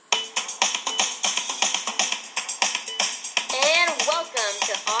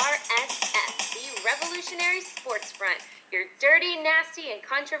Revolutionary Sports Front, your dirty, nasty, and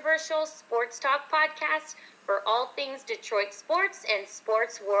controversial sports talk podcast for all things Detroit sports and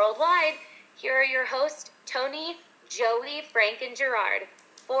sports worldwide. Here are your hosts, Tony, Joey, Frank, and Gerard,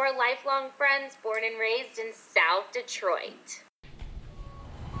 four lifelong friends born and raised in South Detroit.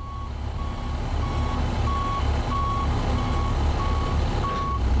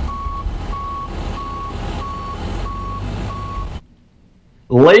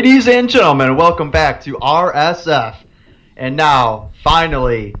 Ladies and gentlemen, welcome back to RSF. And now,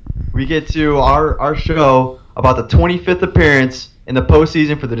 finally, we get to our show about the 25th appearance in the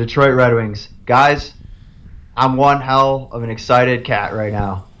postseason for the Detroit Red Wings. Guys, I'm one hell of an excited cat right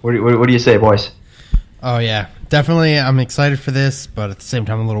now. What do you say, boys? Oh, yeah. Definitely, I'm excited for this, but at the same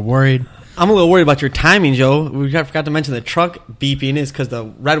time, I'm a little worried. I'm a little worried about your timing, Joe. We forgot to mention the truck beeping is because the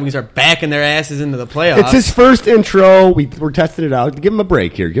Red Wings are backing their asses into the playoffs. It's his first intro. We're testing it out. Give him a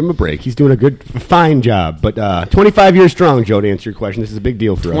break here. Give him a break. He's doing a fine job. But 25 years strong, Joe, to answer your question. This is a big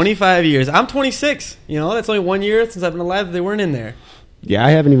deal for us. 25 years. I'm 26. You know, that's only 1 year since I've been alive that they weren't in there. Yeah,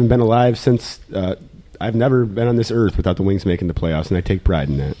 I haven't even been alive since I've never been on this earth without the Wings making the playoffs, and I take pride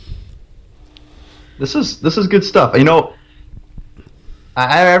in that. This is good stuff. You know,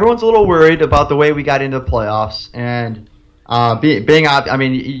 everyone's a little worried about the way we got into the playoffs, and I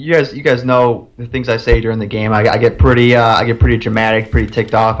mean, you guys know the things I say during the game. I get pretty dramatic, pretty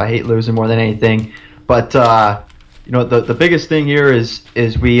ticked off. I hate losing more than anything. But you know, the biggest thing here is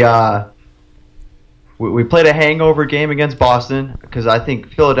we played a hangover game against Boston because I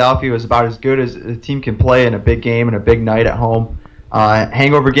think Philadelphia was about as good as a team can play in a big game and a big night at home.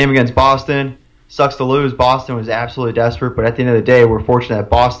 Hangover game against Boston. Sucks to lose. Boston was absolutely desperate, but at the end of the day, we're fortunate that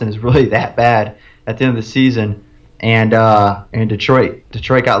Boston is really that bad at the end of the season. And Detroit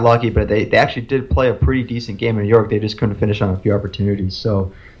got lucky, but they actually did play a pretty decent game in New York. They just couldn't finish on a few opportunities.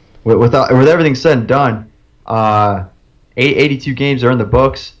 So with everything said and done, 82 games are in the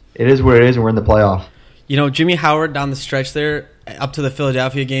books. It is what it is, and we're in the playoff. You know, Jimmy Howard down the stretch there, up to the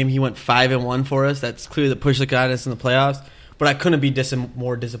Philadelphia game, he went 5-1 for us. That's clearly the push that got us in the playoffs. But I couldn't be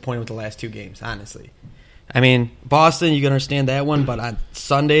more disappointed with the last two games, honestly. I mean, Boston, you can understand that one, but on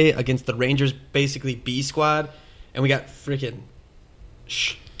Sunday against the Rangers, basically B squad, and we got freaking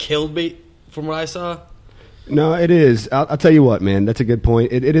killed from what I saw. No, it is. I'll tell you what, man. That's a good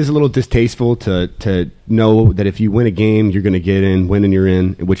point. It is a little distasteful to know that if you win a game, you're going to get in, win and you're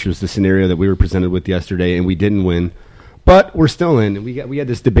in, which was the scenario that we were presented with yesterday, and we didn't win. But we're still in, and we had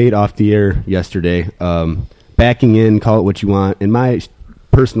this debate off the air yesterday. Backing in, call it what you want. In my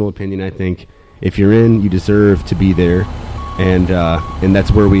personal opinion, I think if you're in, you deserve to be there, and that's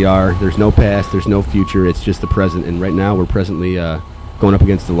where we are. There's no past, there's no future. It's just the present, and right now we're presently going up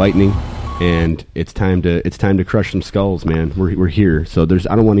against the Lightning, and it's time to crush some skulls, man. We're here, so I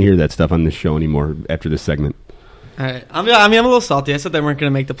don't want to hear that stuff on this show anymore after this segment. All right. I'm a little salty. I said they weren't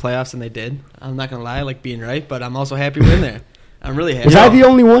going to make the playoffs, and they did. I'm not going to lie, I like being right, but I'm also happy we're in there. I'm really happy. Was I the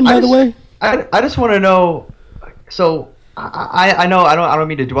only one, by the way? I just want to know. So I know I don't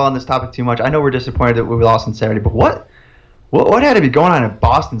mean to dwell on this topic too much. I know we're disappointed that we lost on Saturday, but what had to be going on in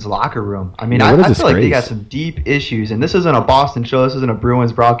Boston's locker room? I mean, I feel like they got some deep issues, and this isn't a Boston show. This isn't a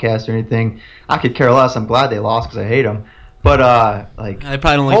Bruins broadcast or anything. I could care less. I'm glad they lost because I hate them. But I probably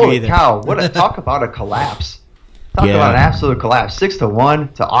don't like you either. Holy cow! Talk about a collapse. Talk about an absolute collapse.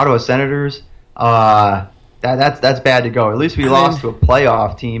 6-1 to Ottawa Senators. That's bad to go. At least we lost to a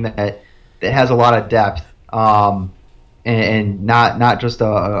playoff team that has a lot of depth. And not just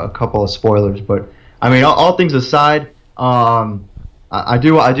a couple of spoilers, but I mean, all things aside, I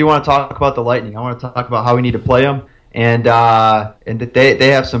do want to talk about the Lightning. I want to talk about how we need to play them, and that they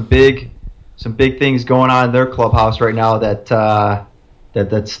have some big things going on in their clubhouse right now that's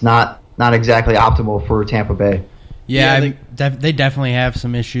not exactly optimal for Tampa Bay. Yeah, they definitely have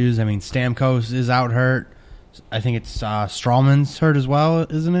some issues. I mean, Stamkos is out hurt. I think it's Strawman's hurt as well,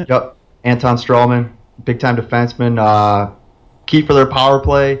 isn't it? Yep, Anton Strawman. Big-time defenseman. Key for their power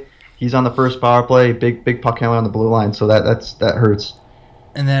play. He's on the first power play. Big puck handler on the blue line, so that hurts.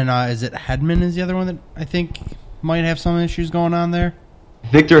 And then is it Hedman is the other one that I think might have some issues going on there?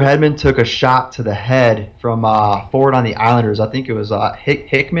 Victor Hedman took a shot to the head from forward on the Islanders. I think it was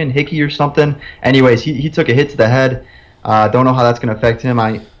Hickey or something. Anyways, he took a hit to the head. Don't know how that's going to affect him.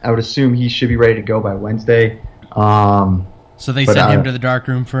 I would assume he should be ready to go by Wednesday. So they sent him to the dark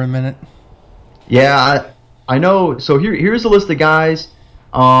room for a minute? Yeah, I know. So here's a list of guys,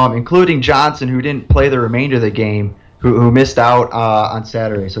 including Johnson, who didn't play the remainder of the game, who missed out on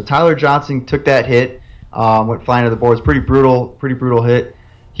Saturday. So Tyler Johnson took that hit, went flying to the boards. Pretty brutal hit.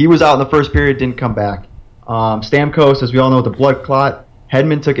 He was out in the first period, didn't come back. Stamkos, as we all know, with the blood clot.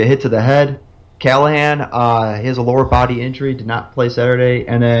 Hedman took a hit to the head. Callahan, he has a lower body injury, did not play Saturday.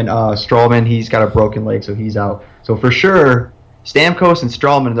 And then Stralman, he's got a broken leg, so he's out. So for sure, Stamkos and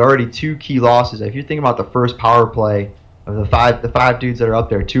Stralman are already 2 key losses. If you think about the first power play of the five dudes that are up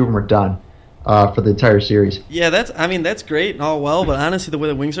there, 2 of them are done for the entire series. Yeah, that's great and all well, but honestly, the way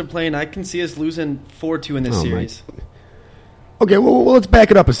the Wings are playing, I can see us losing 4-2 in this series. Okay, well, let's back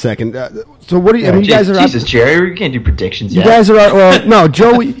it up a second. So what do you? I mean, you guys are Jesus, Jerry, you can't do predictions. You guys are well. No,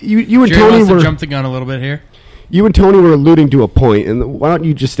 Joe, you and Jerry Tony wants were to jump the gun a little bit here. You and Tony were alluding to a point, and why don't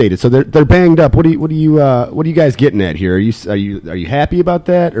you just state it? So they're banged up. What are you guys getting at here? Are you happy about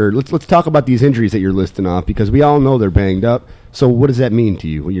that, or let's talk about these injuries that you're listing off, because we all know they're banged up. So what does that mean to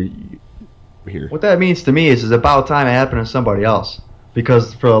you when you're here? What that means to me is it's about time it happened to somebody else,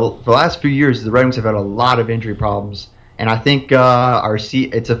 because for the last few years the Red Wings have had a lot of injury problems. And I think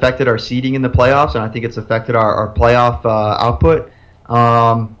it's affected our seeding in the playoffs, and I think it's affected our playoff output.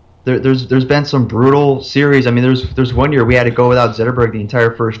 There's been some brutal series. I mean, there's one year we had to go without Zetterberg the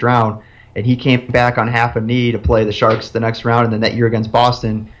entire first round, and he came back on half a knee to play the Sharks the next round. And then that year against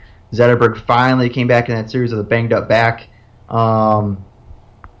Boston, Zetterberg finally came back in that series with a banged up back.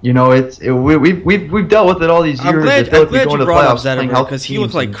 We've dealt with it all these years. I'm glad you brought up Zetterberg, because he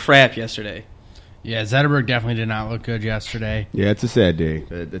looked like crap yesterday. Yeah, Zetterberg definitely did not look good yesterday. Yeah, it's a sad day.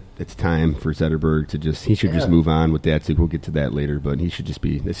 It's time for Zetterberg to just move on with that. So we'll get to that later, but this should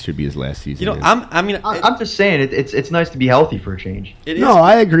be his last season. You know, I'm just saying it's nice to be healthy for a change.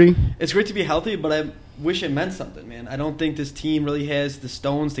 I agree. It's great to be healthy, but I wish it meant something, man. I don't think this team really has the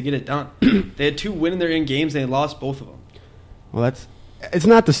stones to get it done. They had 2 wins in their games, and they lost both of them. Well, it's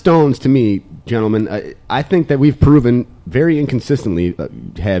not the stones to me, gentlemen. I think that we've proven very inconsistently,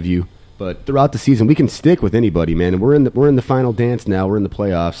 but throughout the season, we can stick with anybody, man. And we're in the final dance now. We're in the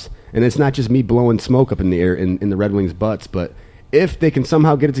playoffs, and it's not just me blowing smoke up in the air in the Red Wings' butts. But if they can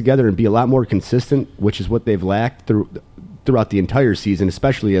somehow get it together and be a lot more consistent, which is what they've lacked throughout the entire season,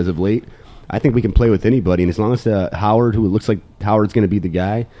 especially as of late, I think we can play with anybody. And as long as Howard, who looks like Howard's going to be the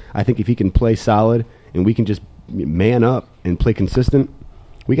guy, I think if he can play solid and we can just man up and play consistent,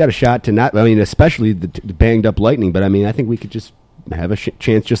 we got a shot to not. I mean, especially the banged up Lightning. But I mean, I think we could just have a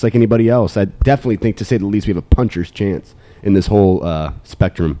chance just like anybody else. I definitely think, to say the least, we have a puncher's chance in this whole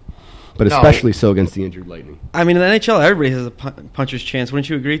spectrum, but especially so against the injured Lightning. I mean, in the NHL, everybody has a puncher's chance. Wouldn't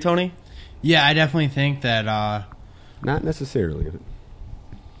you agree, Tony? Yeah, I definitely think that. Not necessarily.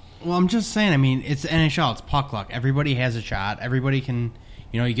 Well, I'm just saying, I mean, it's the NHL. It's puck luck. Everybody has a shot. Everybody can,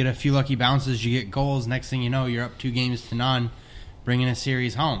 you get a few lucky bounces, you get goals. Next thing you know, you're up 2-0, bringing a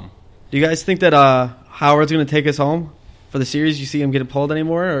series home. Do you guys think that Howard's going to take us home for the series? You see him getting pulled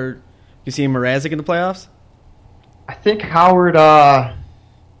anymore, or you see him Mrazek in the playoffs? I think Howard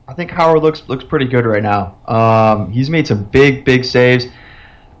looks pretty good right now. He's made some big saves.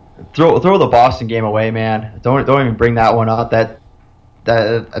 Throw the Boston game away, man. Don't even bring that one up. That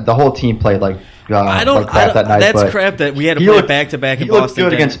the whole team played like crap that night. That's crap that we had to play back-to-back in Boston. He looked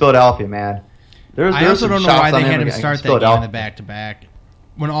good against Philadelphia, man. I also don't know why they had him start that game in the back-to-back.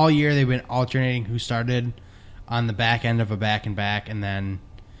 When all year they've been alternating who started on the back end of a back-and-back, and then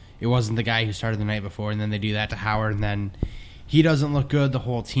it wasn't the guy who started the night before, and then they do that to Howard, and then he doesn't look good, the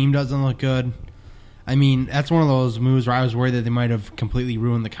whole team doesn't look good. I mean, that's one of those moves where I was worried that they might have completely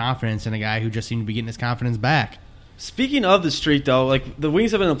ruined the confidence in a guy who just seemed to be getting his confidence back. Speaking of the streak, though, like the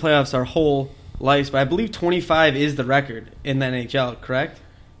Wings have been in the playoffs our whole lives, but I believe 25 is the record in the NHL, correct?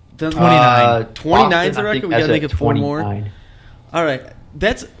 29. 29 is the record? We got to make it 4 more? All right.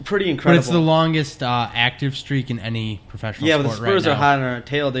 That's pretty incredible. But it's the longest active streak in any professional sport right now. Yeah, but the Spurs are hot on our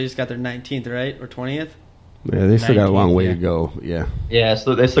tail. They just got their 19th, right? Or 20th? Yeah, they still got a long way to go. Yeah. Yeah,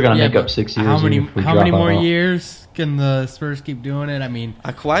 so they still got to make up 6 years. How many more years can the Spurs keep doing it? I mean,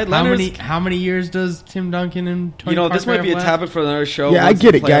 Kawhi Leonard. How many years does Tim Duncan and Tony Parker this might be a topic for another show. Yeah, I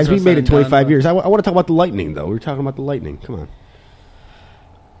get it, guys. We made it 25 years. I want to talk about the Lightning, though. We're talking about the Lightning. Come on.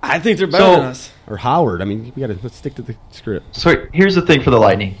 I think they're better than us. Or Howard. I mean, let's stick to the script. So here's the thing for the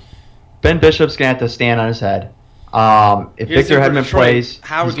Lightning. Ben Bishop's going to have to stand on his head. If Victor Hedman plays,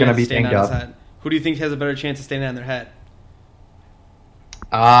 he's going to be banged up. Who do you think has a better chance of standing on their head?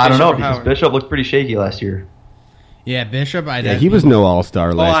 I don't know, because Bishop looked pretty shaky last year. Yeah, Bishop. He was no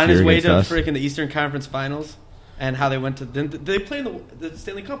all-star last year. On his way to us. freaking the Eastern Conference Finals, and how they went to. They played in the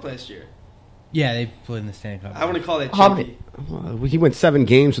Stanley Cup last year. Yeah, they played in the Stanley Cup. I want to call that cheeky. He went 7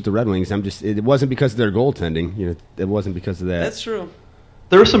 games with the Red Wings. It wasn't because of their goaltending. It wasn't because of that. That's true.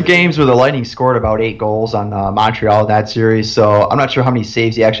 There were some games where the Lightning scored about 8 goals on Montreal in that series, so I'm not sure how many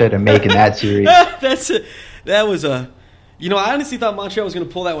saves he actually had to make in that series. That was a... I honestly thought Montreal was going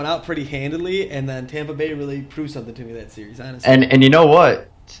to pull that one out pretty handily, and then Tampa Bay really proved something to me that series, honestly. And you know what?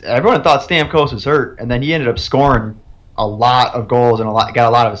 everyone thought Stamkos was hurt, and then he ended up scoring a lot of goals and got a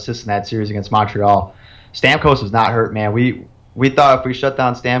lot of assists in that series against Montreal. Stamkos was not hurt, man. We thought if we shut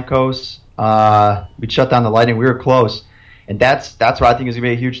down Stamkos, we'd shut down the Lightning. We were close, and that's what I think is going to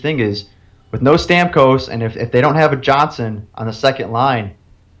be a huge thing is with no Stamkos, and if they don't have a Johnson on the second line,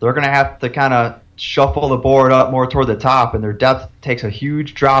 they're going to have to kind of shuffle the board up more toward the top, and their depth takes a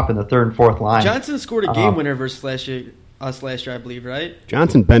huge drop in the third and fourth line. Johnson scored a game winner versus last year, I believe, right?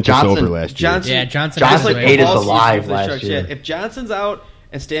 Johnson bent us over last year. Johnson ate us alive last year. If Johnson's out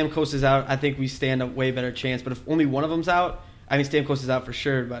and Stamkos is out, I think we stand a way better chance. But if only one of them's out, I mean, Stamkos is out for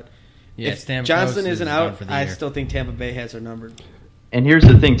sure. But if Stamkos Johnson isn't out, I still think Tampa Bay has their numbered. And here's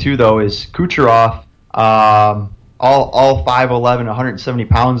the thing, too, though, is Kucherov, all 5'11", 170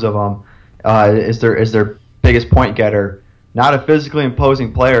 pounds of him, is their biggest point getter. Not a physically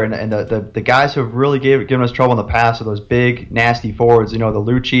imposing player, and the guys who have really given us trouble in the past are those big, nasty forwards. You know, the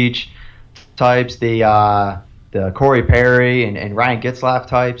Lucic types, the Corey Perry and Ryan Getzlaf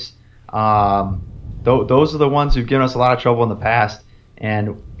types. Those are the ones who've given us a lot of trouble in the past.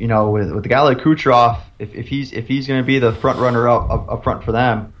 And you know, with a guy like Kucherov, if he's going to be the front runner up front for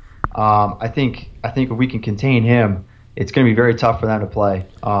them, I think if we can contain him, it's going to be very tough for them to play.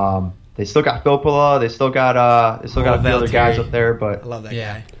 They still got Filppula. They still got a few other guys up there, but I love that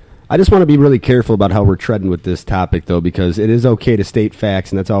guy. I just want to be really careful about how we're treading with this topic, though, because it is okay to state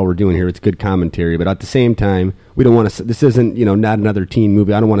facts, and that's all we're doing here. It's good commentary, but at the same time, we don't want to. This isn't, not another teen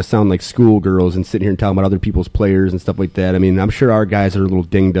movie. I don't want to sound like schoolgirls and sitting here and talking about other people's players and stuff like that. I mean, I'm sure our guys are a little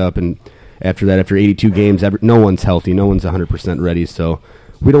dinged up, and after 82 games, no one's healthy, no one's 100% ready. So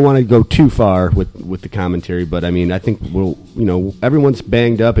we don't want to go too far with the commentary. But I mean, I think everyone's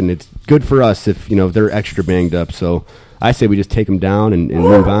banged up, and it's good for us if they're extra banged up. So I say we just take them down and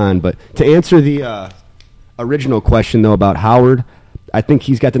move on. But to answer the original question, though, about Howard, I think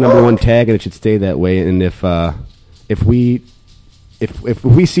he's got the number one tag, and it should stay that way. And if we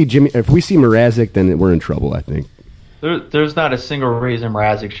see Mrazek, then we're in trouble, I think. There's not a single reason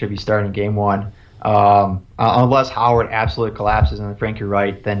Mrazek should be starting game one, unless Howard absolutely collapses. And Frank, you're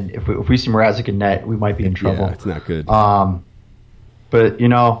right. Then if we see Mrazek in net, we might be in trouble. Yeah, it's not good. But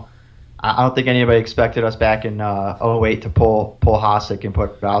I don't think anybody expected us back in 2008 to pull Hasek and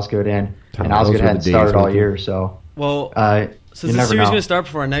put Osgood in, and Osgood hadn't started all year. So since the series is going to start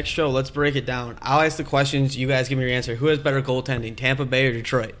before our next show, let's break it down. I'll ask the questions. You guys give me your answer. Who has better goaltending, Tampa Bay or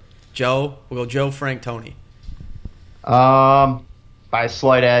Detroit? Joe, we'll go Joe, Frank, Tony. By a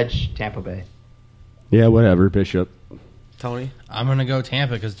slight edge, Tampa Bay. Yeah, whatever, Bishop. Tony? I'm going to go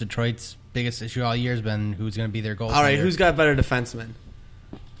Tampa because Detroit's biggest issue all year has been who's going to be their goaltender. All right, who's got better defensemen?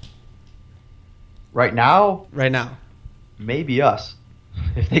 Right now, maybe us.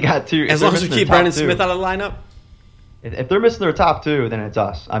 If they got two, as long as we keep Brendan Smith out of the lineup. If they're missing their top two, then it's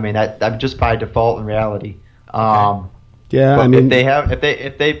us. I mean, that just by default in reality. Yeah, I mean,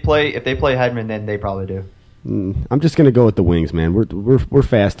 if they play Hedman, then they probably do. I'm just going to go with the Wings, man. We're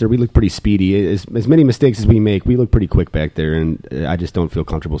faster. We look pretty speedy. As many mistakes as we make, we look pretty quick back there, and I just don't feel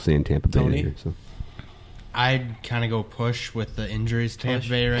comfortable saying Tampa Bay here. So I'd kind of go push with the injuries to Tampa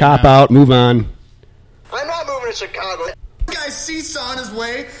Bay right Cop now. Out, move on. I'm not moving to Chicago. Guys, seesaw on his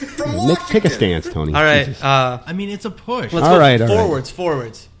way from Washington. Take a stance, Tony. All right. I mean, it's a push. Let's go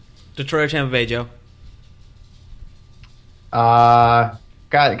forwards. Detroit or Tampa Bay, Joe? Got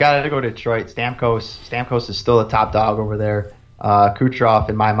to go Detroit. Stamkos is still the top dog over there. Kucherov,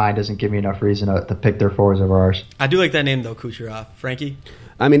 in my mind, doesn't give me enough reason to pick their forwards over ours. I do like that name, though, Kucherov. Frankie?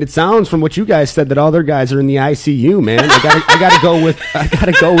 I mean, it sounds from what you guys said that all their guys are in the ICU, man. I gotta go with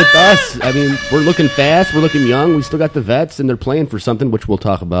us. I mean, we're looking fast, we're looking young, we still got the vets, and they're playing for something, which we'll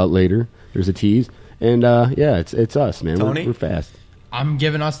talk about later. There's a tease, and it's us, man. Tony? We're fast. I'm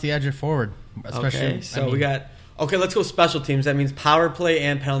giving us the edge at forward, especially. Okay, we got. Okay, let's go special teams. That means power play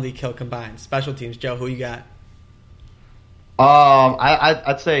and penalty kill combined. Special teams, Joe. Who you got?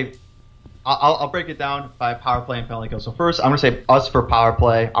 I'd say. I'll break it down by power play and penalty kill. So first, I'm going to say us for power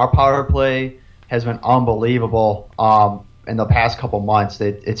play. Our power play has been unbelievable in the past couple months.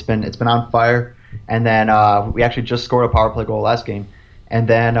 It's been on fire. And then we actually just scored a power play goal last game. And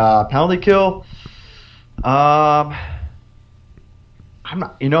then penalty kill. I'm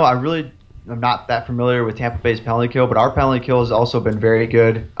not that familiar with Tampa Bay's penalty kill, but our penalty kill has also been very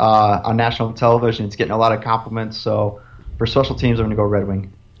good on national television. It's getting a lot of compliments. So for special teams, I'm going to go Red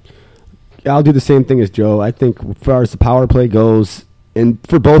Wing. I'll do the same thing as Joe. I think as far as the power play goes, and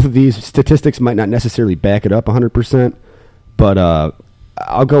for both of these, statistics might not necessarily back it up 100%, but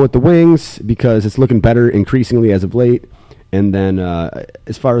I'll go with the Wings because it's looking better increasingly as of late. And then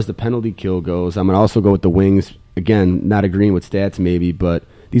as far as the penalty kill goes, I'm going to also go with the Wings. Again, not agreeing with stats maybe, but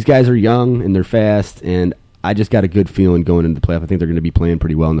these guys are young and they're fast, and I just got a good feeling going into the playoff. I think they're going to be playing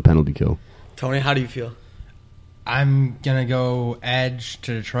pretty well in the penalty kill. Tony, how do you feel? I'm going to go edge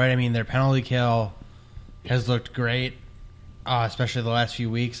to Detroit. I mean, their penalty kill has looked great, especially the last few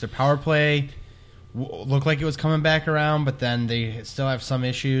weeks. Their power play looked like it was coming back around, but then they still have some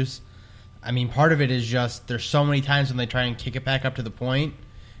issues. I mean, part of it is just there's so many times when they try and kick it back up to the point,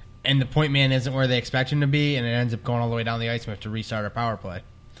 and the point man isn't where they expect him to be, and it ends up going all the way down the ice, and we have to restart our power play.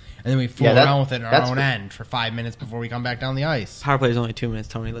 And then we fool around with it in our own end for 5 minutes before we come back down the ice. Power play is only 2 minutes,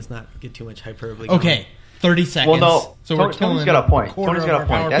 Tony. Let's not get too much hyperbole. Okay, 30 seconds. Well, no, so Tony's got a point. Tony's got a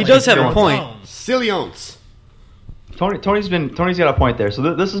point. He does have a point. Silly-ounce. Tony's got a point there.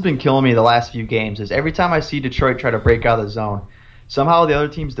 So this has been killing me the last few games. Is every time I see Detroit try to break out of the zone, somehow the other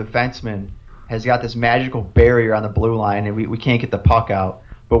team's defenseman has got this magical barrier on the blue line, and we can't get the puck out.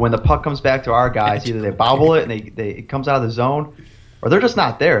 But when the puck comes back to our guys, either they bobble it and it comes out of the zone, or they're just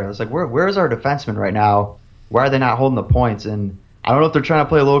not there. It's like, where is our defenseman right now? Why are they not holding the points? And I don't know if they're trying to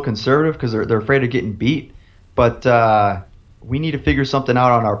play a little conservative because they're afraid of getting beat. But we need to figure something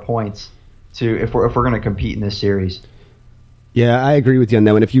out on our points if we're going to compete in this series. Yeah, I agree with you on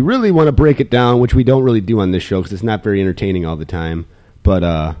that one. If you really want to break it down, which we don't really do on this show because it's not very entertaining all the time. But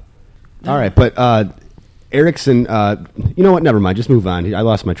all right, but Erickson, you know what? Never mind. Just move on. I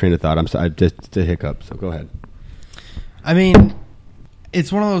lost my train of thought. I'm sorry, just a hiccup. So go ahead. I mean,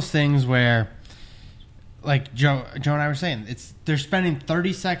 it's one of those things where, like Joe and I were saying, they're spending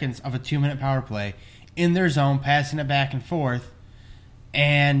 30 seconds of a 2-minute power play in their zone, passing it back and forth,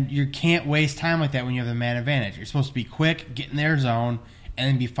 and you can't waste time like that when you have the man advantage. You're supposed to be quick, get in their zone, and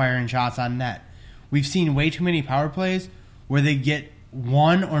then be firing shots on net. We've seen way too many power plays where they get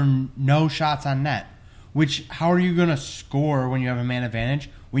one or no shots on net, which how are you going to score when you have a man advantage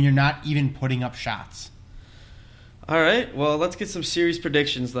when you're not even putting up shots? All right, well, let's get some series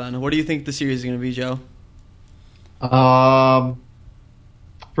predictions then. What do you think the series is going to be, Joe?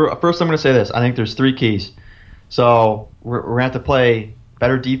 First, I'm going to say this. I think there's 3 keys. So we're going to have to play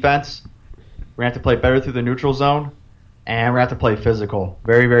better defense. We're going to have to play better through the neutral zone. And we're going to have to play physical.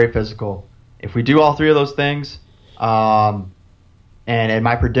 Very, very physical. If we do all 3 of those things, and in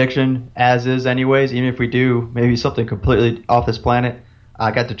my prediction, as is anyways, even if we do maybe something completely off this planet,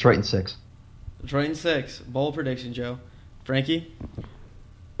 I got Detroit in 6. Detroit in 6. Bold prediction, Joe. Frankie?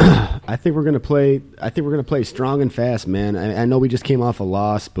 I think we're gonna play. Strong and fast, man. I know we just came off a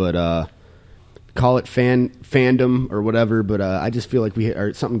loss, but call it fandom or whatever. But I just feel like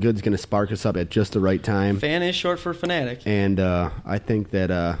something good's gonna spark us up at just the right time. Fan is short for fanatic. And I think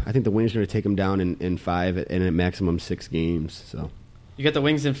the Wings are gonna take them down in 5 and at maximum 6 games. So you got the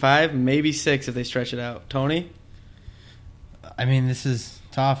Wings in 5, maybe 6 if they stretch it out. Tony? I mean, this is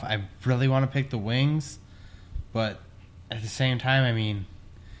tough. I really want to pick the Wings, but at the same time, I mean,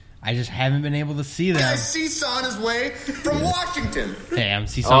 I just haven't been able to see them. Seesaw on his way from Washington. Hey, I'm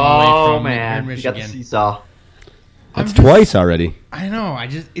seesaw away from man. Michigan. You got the seesaw. That's twice already. I know.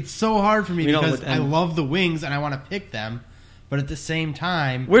 It's so hard for me because I love the Wings and I want to pick them, but at the same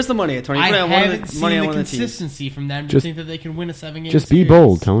time, where's the money at, Tony? I haven't seen the consistency from them to think that they can win a 7-game Just series. be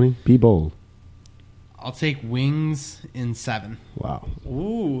bold, Tony. Be bold. I'll take Wings in 7. Wow.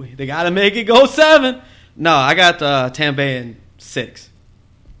 Ooh, they got to make it go 7. No, I got Tampa Bay in 6.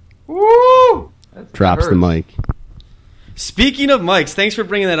 Woo! Drops the mic. Speaking of mics, thanks for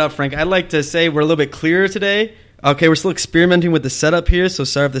bringing that up, Frank. I'd like to say we're a little bit clearer today. Okay, we're still experimenting with the setup here, so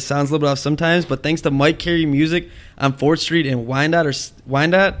sorry if this sounds a little bit off sometimes, but thanks to Mike Carey Music on 4th Street in Wyandotte.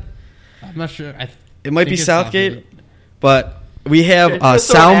 I'm not sure. It might be Southgate, but we have a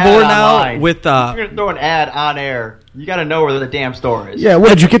soundboard now with... If you're going to throw an ad on air, you got to know where the damn store is. Yeah, what,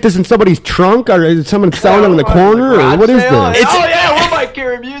 did you get this in somebody's trunk, or is someone selling it in the corner, or what is this? We're Mike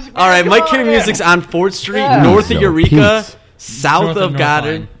Carey Music. All right, Mike Carey Music's on 4th Street, north of Eureka, south of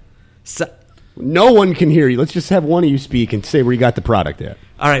Goddard. No one can hear you. Let's just have one of you speak and say where you got the product at.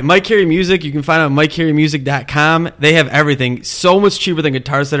 All right, Mike Carey Music. You can find it on MikeCareyMusic.com. They have everything. So much cheaper than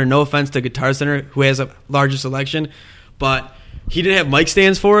Guitar Center. No offense to Guitar Center, who has a larger selection. But he didn't have mic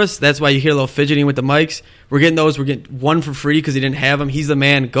stands for us. That's why you hear a little fidgeting with the mics. We're getting those. We're getting one for free because he didn't have them. He's the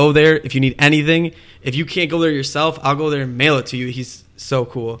man. Go there if you need anything. If you can't go there yourself, I'll go there and mail it to you. He's so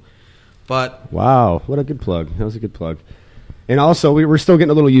cool. But wow, what a good plug. That was a good plug. And also, we're still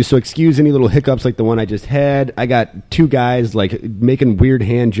getting a little used, so excuse any little hiccups like the one I just had. I got 2 guys like making weird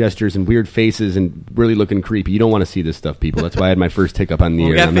hand gestures and weird faces and really looking creepy. You don't want to see this stuff, people. That's why I had my first hiccup on the air.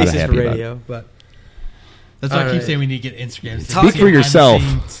 We got I'm not faces happy for radio, about it. but that's why I keep saying we need to get Instagram. Speak for yourself.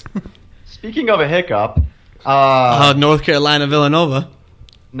 Speaking of a hiccup, North Carolina, Villanova.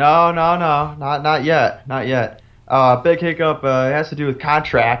 No, not yet. Big hiccup has to do with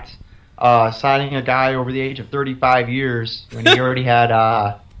contract. Signing a guy over the age of 35 years when he already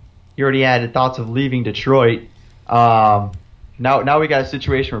had thoughts of leaving Detroit. Now we got a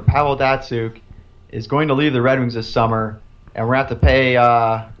situation where Pavel Datsyuk is going to leave the Red Wings this summer, and we're gonna have to pay.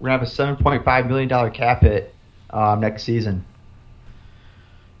 We're gonna have a $7.5 million cap hit next season.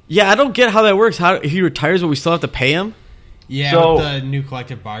 Yeah, I don't get how that works. How he retires, but we still have to pay him? Yeah, so, with the new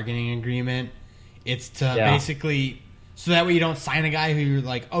collective bargaining agreement, it's to basically so that way you don't sign a guy who you're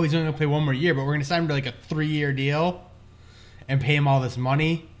like, oh, he's only going to play one more year, but we're going to sign him to like a 3-year deal and pay him all this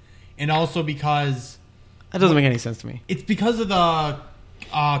money. And also because that doesn't make any sense to me. It's because of the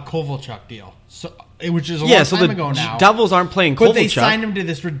Kovalchuk deal, which is a long time ago now. Devils aren't playing Kovalchuk, but they signed him to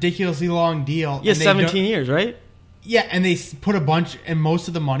this ridiculously long deal. Yeah, 17 years, right? Yeah, and they put a bunch, and most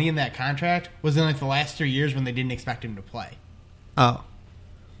of the money in that contract was in like the last 3 years when they didn't expect him to play. Oh.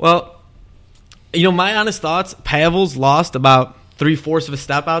 Well, my honest thoughts, Pavel's lost about 3/4 of a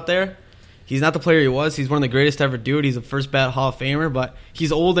step out there. He's not the player he was. He's one of the greatest to ever do it. He's a first ballot Hall of Famer, but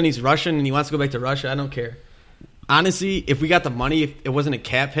he's old and he's Russian and he wants to go back to Russia. I don't care. Honestly, if we got the money, if it wasn't a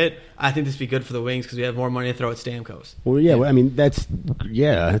cap hit, I think this would be good for the Wings because we have more money to throw at Stamkos. Well, yeah, I mean, that's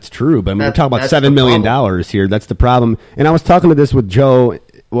true. But we're talking about $7 million here. That's the problem. And I was talking to this with Joe,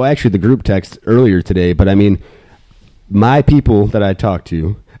 well, actually the group text earlier today, but I mean, my people that I talk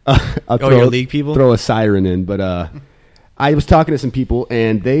to, your league people? Throw a siren in, but I was talking to some people,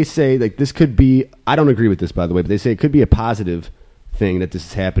 and they say like this could be, I don't agree with this, by the way, but they say it could be a positive thing that this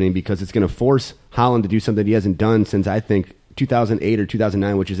is happening because it's going to force Holland to do something he hasn't done since, I think, 2008 or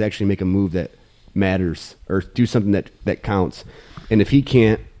 2009, which is actually make a move that matters or do something that counts. And if he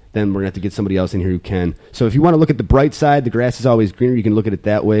can't, then we're going to have to get somebody else in here who can. So if you want to look at the bright side, the grass is always greener. You can look at it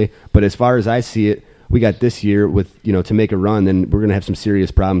that way. But as far as I see it, we got this year with, to make a run, then we're going to have some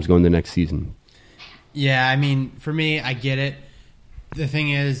serious problems going the next season. Yeah, I mean, for me, I get it. The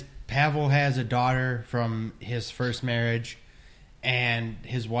thing is, Pavel has a daughter from his first marriage and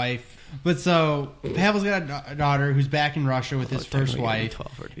his wife. But so, Pavel's got a daughter who's back in Russia with his first wife.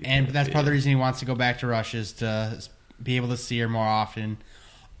 And that's part of the reason he wants to go back to Russia is to be able to see her more often.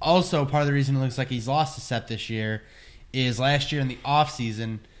 Also, part of the reason it looks like he's lost a step this year is last year in the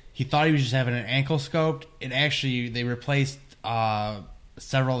offseason, he thought he was just having an ankle scoped. They replaced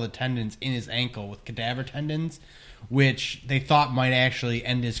several of the tendons in his ankle with cadaver tendons, which they thought might actually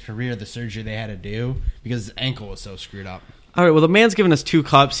end his career, the surgery they had to do, because his ankle was so screwed up. All right, well, the man's given us 2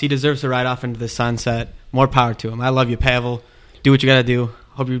 cups. He deserves to ride off into the sunset. More power to him. I love you, Pavel. Do what you got to do.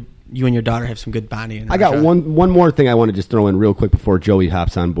 Hope you and your daughter have some good bonding. I got one more thing I want to just throw in real quick before Joey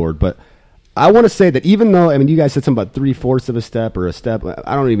hops on board, but I want to say that even though, I mean, you guys said something about 3/4 of a step or a step.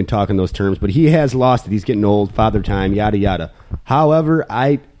 I don't even talk in those terms, but he has lost it. He's getting old, father time, yada, yada. However,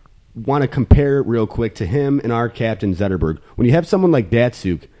 I want to compare real quick to him and our captain, Zetterberg. When you have someone like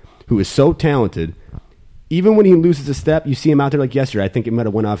Datsyuk, who is so talented, even when he loses a step, you see him out there like yesterday. I think it might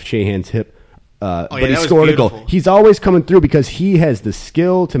have went off Shahan's hip. But he scored a goal. He's always coming through because he has the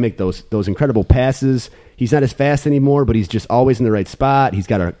skill to make those incredible passes. He's not as fast anymore, but he's just always in the right spot. He's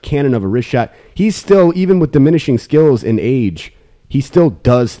got a cannon of a wrist shot. He's still, even with diminishing skills and age, he still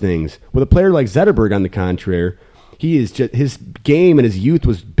does things. With a player like Zetterberg, on the contrary, he is just, his game and his youth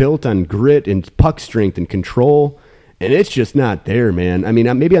was built on grit and puck strength and control, and it's just not there, man. I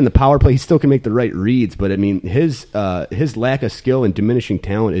mean, maybe on the power play he still can make the right reads, but I mean his lack of skill and diminishing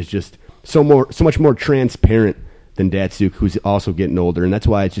talent is just so much more transparent than Datsyuk, who's also getting older, and that's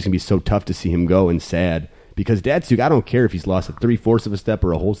why it's just going to be so tough to see him go and sad. Because Datsyuk, I don't care if he's lost a 3/4 of a step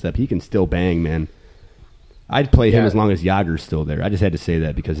or a whole step, he can still bang, man. I'd play him as long as Jágr's still there. I just had to say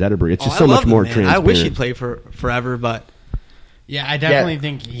that because Zetterberg, it's just so much more transparent. I wish he'd play for forever, but yeah, I definitely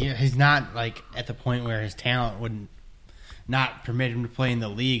think he's not like at the point where his talent would not permit him to play in the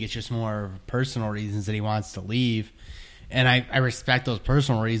league. It's just more personal reasons that he wants to leave. And I respect those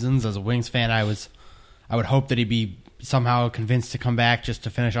personal reasons. As a Wings fan, I would hope that he'd be somehow convinced to come back just to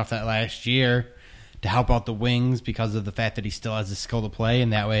finish off that last year to help out the Wings because of the fact that he still has the skill to play,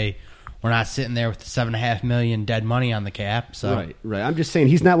 and that way we're not sitting there with the $7.5 million dead money on the cap. So Right. I'm just saying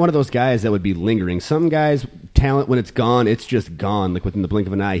he's not one of those guys that would be lingering. Some guys' talent, when it's gone, it's just gone, like within the blink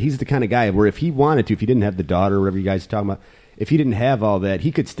of an eye. He's the kind of guy where if he wanted to, if he didn't have the daughter or whatever you guys are talking about, if he didn't have all that,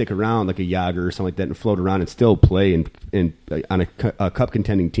 he could stick around like a Jágr or something like that and float around and still play on a cup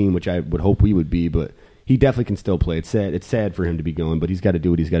contending team, which I would hope we would be. But he definitely can still play. It's sad for him to be going, but he's got to do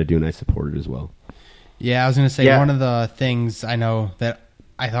what he's got to do, and I support it as well. Yeah, I was going to say one of the things I know that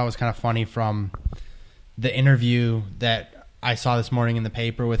I thought was kind of funny from the interview that I saw this morning in the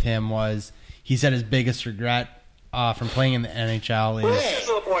paper with him was he said his biggest regret from playing in the NHL is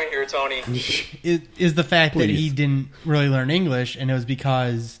point here, Tony. Is the fact that he didn't really learn English, and it was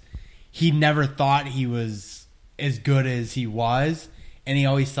because he never thought he was as good as he was, and he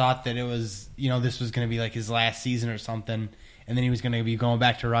always thought that it was, this was going to be like his last season or something, and then he was going to be going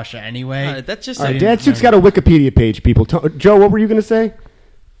back to Russia anyway. That's just Datsuk's got a Wikipedia page, people. Joe, what were you going to say?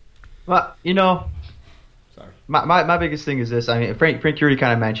 Well, sorry. My biggest thing is this. I mean, Frank already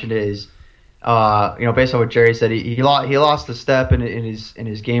kind of mentioned it. Is based on what Jerry said, he lost a step in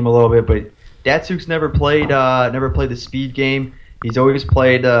his game a little bit, but Datsuk's never played the speed game. He's always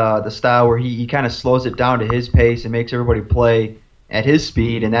played the style where he kind of slows it down to his pace and makes everybody play at his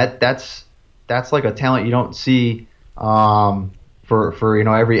speed, and that's like a talent you don't see for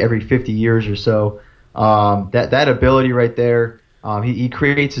every 50 years or so. That ability right there. He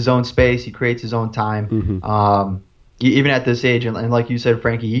creates his own space. He creates his own time. Mm-hmm. Even at this age, and like you said,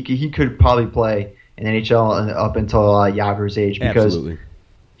 Frankie, he could probably play in NHL up until Yager's age because Absolutely.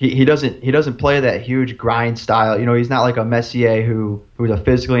 he doesn't play that huge grind style. He's not like a Messier who's a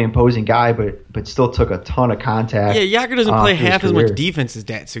physically imposing guy, but still took a ton of contact. Yeah, Yager doesn't play half as much defense as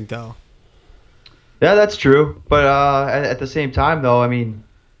Datsuk, though. Yeah, that's true. But at the same time, though, I mean,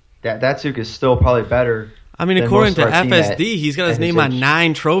 Datsuk is still probably better. I mean, according to FSD, he's got his name on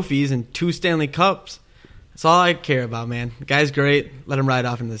 9 trophies and 2 Stanley Cups. That's all I care about, man. The guy's great. Let him ride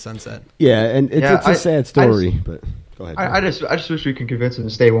off into the sunset. Yeah, and it's a sad story, but go ahead. I just wish we could convince him to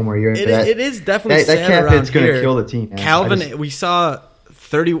stay one more year. It is definitely sad that cap hit's going to kill the team. Man. Calvin, we saw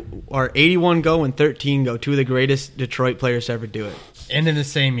 81 go and 13 go. 2 of the greatest Detroit players to ever do it. And in the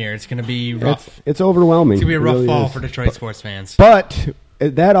same year, it's going to be rough. It's overwhelming. It's going to be a rough fall for Detroit sports fans. But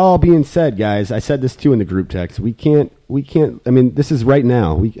that all being said, guys, I said this too in the group text. We can't. I mean, this is right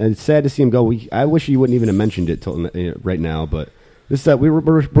now. It's sad to see him go. I wish you wouldn't even have mentioned it till right now. But this we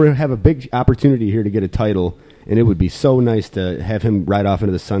have a big opportunity here to get a title, and it would be so nice to have him ride off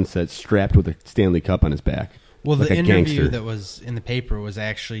into the sunset, strapped with a Stanley Cup on his back. Well, like the interview that was in the paper was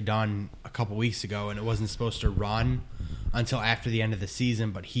actually done a couple weeks ago, and it wasn't supposed to run until after the end of the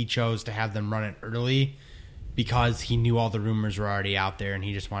season. But he chose to have them run it early, because he knew all the rumors were already out there, and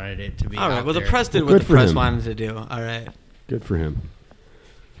he just wanted it to be all right. Out well, there. The press did what the press wanted to do. All right. Good for him.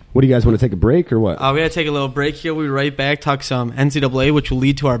 What do you guys want to take a break or what? We got to take a little break here. We'll be right back, talk some NCAA, which will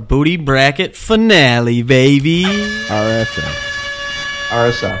lead to our booty bracket finale, baby. RSL.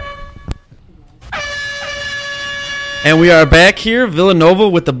 And we are back here. Villanova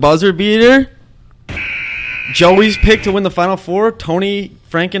with the buzzer beater. Joey's pick to win the Final Four. Tony,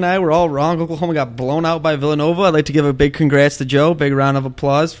 Frank, and I were all wrong. Oklahoma got blown out by Villanova. I'd like to give a big congrats to Joe. Big round of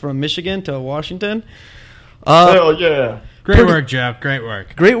applause from Michigan to Washington. Hell yeah. Great work, Joe. Great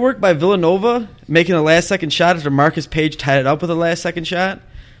work. Great work by Villanova, making a last-second shot after Marcus Page tied it up with a last-second shot.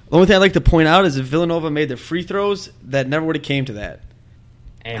 The only thing I'd like to point out is if Villanova made their free throws, that never would have came to that.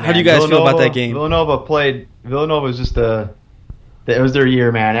 Hey, how do you guys feel about that game? Villanova was just it was their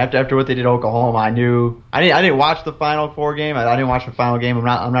year, man. After what they did at Oklahoma, I didn't watch the Final Four game. I didn't watch the final game.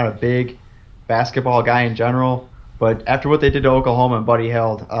 I'm not a big basketball guy in general, but after what they did to Oklahoma and Buddy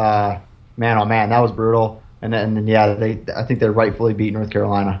Hield, man, oh man, that was brutal. And then I think they're rightfully beat North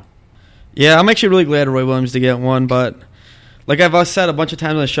Carolina. Yeah, I'm actually really glad Roy Williams did get one, but like I've said a bunch of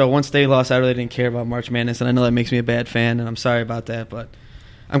times on the show, once they lost, I really didn't care about March Madness, and I know that makes me a bad fan, and I'm sorry about that, but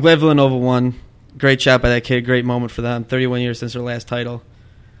I'm glad Villanova won. Great shot by that kid. Great moment for them. 31 years since their last title.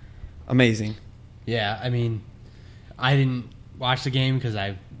 Amazing. Yeah, I mean, I didn't watch the game because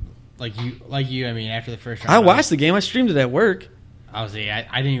I mean, after the first round. I watched the game. I streamed it at work. I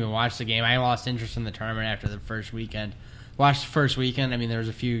didn't even watch the game. I lost interest in the tournament after the first weekend. Watched the first weekend. I mean, there was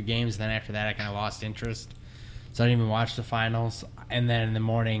a few games. Then after that, I kind of lost interest. So I didn't even watch the finals. And then in the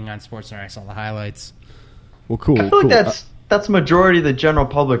morning on SportsCenter, I saw the highlights. Well, cool. I feel like that's the majority of the general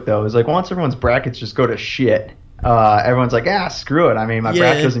public, though. Is like once everyone's brackets just go to shit, everyone's like, screw it. I mean, my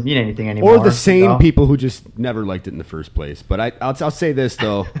bracket doesn't mean anything anymore. Or the same people who just never liked it in the first place. But I'll say this,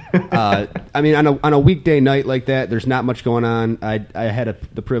 though. I mean, on a weekday night like that, there's not much going on. I had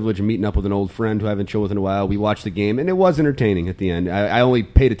the privilege of meeting up with an old friend who I haven't chilled with in a while. We watched the game, and it was entertaining at the end. I only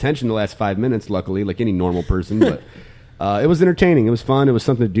paid attention the last 5 minutes, luckily, like any normal person. But it was entertaining. It was fun. It was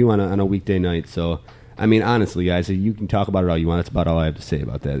something to do on a weekday night. So, I mean, honestly, guys, you can talk about it all you want. That's about all I have to say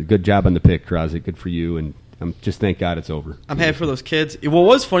about that. Good job on the pick, Krause. Good for you, and just thank God it's over. I'm happy for those kids. What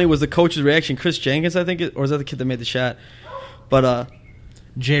was funny was the coach's reaction. Chris Jenkins, I think, or was that the kid that made the shot? But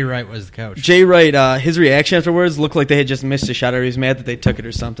Jay Wright was the coach. Jay Wright, his reaction afterwards looked like they had just missed a shot, or he was mad that they took it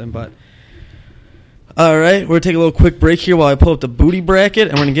or something. But all right, we're going to take a little quick break here while I pull up the booty bracket,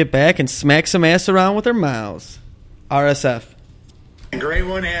 and we're going to get back and smack some ass around with our mouths. RSF. A great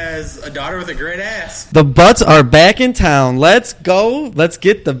one has a daughter with a great ass. The Butts are back in town. Let's go. Let's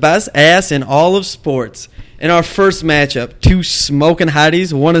get the best ass in all of sports. In our first matchup, 2 smoking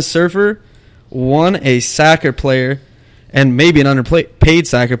hotties, one a surfer, one a soccer player, and maybe an underpaid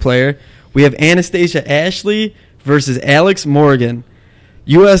soccer player. We have Anastasia Ashley versus Alex Morgan.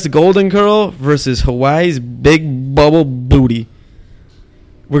 U.S. Golden Girl versus Hawaii's Big Bubble Booty.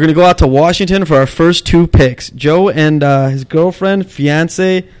 We're going to go out to Washington for our first 2 picks. Joe and his girlfriend,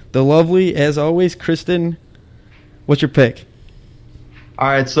 fiance, the lovely, as always, Kristen. What's your pick? All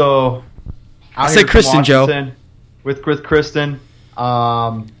right, so I said Kristen, Joe. With Kristen. You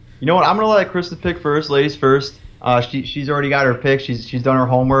know what? I'm going to let Kristen pick first, ladies first. She's already got her pick. She's done her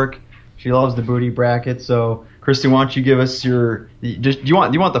homework. She loves the booty bracket. So, Kristen, why don't you give us your? Do you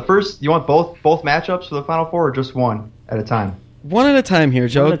want the first? You want both matchups for the Final Four, or just one at a time? One at a time here,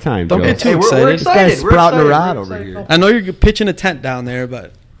 Joe. One at a time, Don't Joe. get too excited. excited. This guy's sprouting a rod over here. I know you're pitching a tent down there,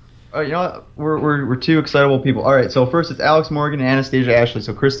 but You know what? We're two excitable people. All right, so first it's Alex Morgan and Anastasia Ashley.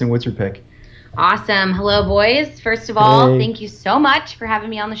 So, Kristen, what's your pick? Awesome. Hello, boys. First of all, thank you so much for having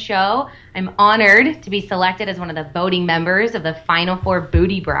me on the show. I'm honored to be selected as one of the voting members of the Final Four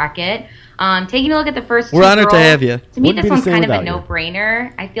booty bracket. Taking a look at the first 2 we're honored girls, to have you. To me, Wouldn't this be the one's same kind of a without you.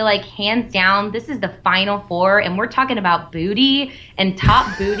 no-brainer. I feel like, hands down, this is the Final Four, and we're talking about booty, and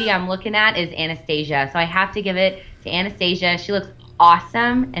top booty I'm looking at is Anastasia. So I have to give it to Anastasia. She looks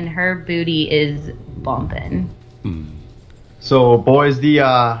awesome, and her booty is bumping. So, boys,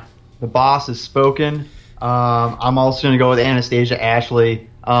 the boss has spoken. I'm also going to go with Anastasia Ashley.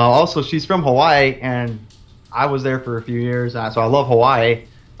 Also, she's from Hawaii, and I was there for a few years, so I love Hawaii.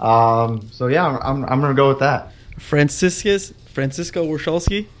 So yeah, I'm going to go with that. Francisco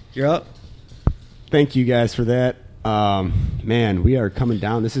Warshulski, you're up. Thank you guys for that. Man, we are coming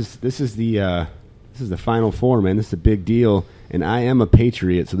down. This is the Final Four, man. This is a big deal, and I am a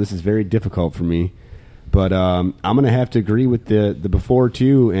Patriot, so this is very difficult for me. But I'm going to have to agree with the before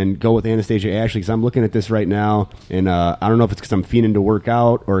two and go with Anastasia Ashley because I'm looking at this right now, and I don't know if it's because I'm fiending to work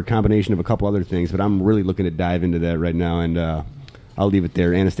out or a combination of a couple other things, but I'm really looking to dive into that right now, and I'll leave it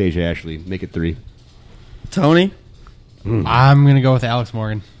there. Anastasia Ashley, make it 3. Tony? I'm going to go with Alex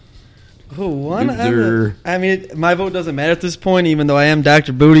Morgan. Oh, one. I mean, my vote doesn't matter at this point, even though I am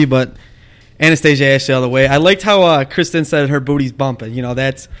Dr. Booty, but Anastasia Ashley all the way. I liked how Kristen said her booty's bumping. You know,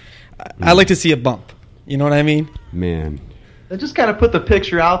 I like to see a bump. You know what I mean? Man. I just kind of put the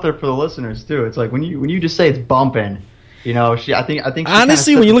picture out there for the listeners too. It's like when you just say it's bumping, you know. I think. She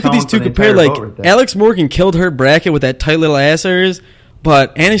honestly, when you look at these two compared, like Alex Morgan killed her bracket with that tight little ass of hers,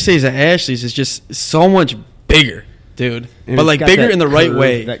 but Anastasia Ashley's is just so much bigger, dude. And but like bigger in the right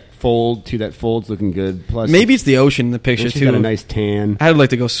way. That fold's looking good. Plus, maybe it's the ocean in the picture she's too. got a nice tan. I'd like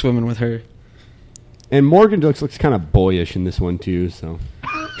to go swimming with her. And Morgan looks kind of boyish in this one too. So.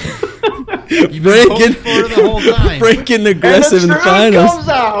 Breaking aggressive in the finals. Comes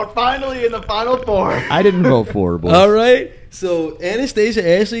out finally in the Final Four. I didn't vote for her, boys. All right, so Anastasia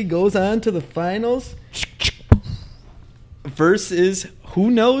Ashley goes on to the finals versus who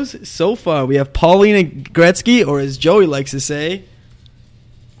knows so far. We have Paulina Gretzky, or as Joey likes to say,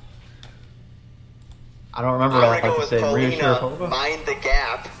 I don't remember what I like to say. Maria Sharapova. Mind the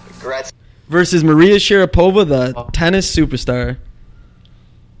gap. Gretzky versus Maria Sharapova, the tennis superstar.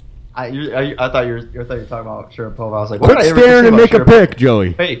 I thought you were talking about Sharapova. I was like, quit staring and make a pick,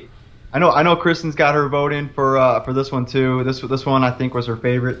 Joey. Hey, I know Kristen's got her vote in for this one too. This one I think was her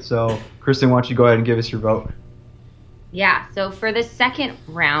favorite. So Kristen, why don't you go ahead and give us your vote? Yeah. So for the second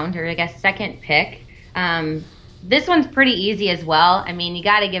round, or I guess second pick, this one's pretty easy as well. I mean, you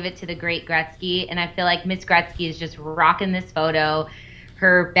got to give it to the great Gretzky, and I feel like Miss Gretzky is just rocking this photo.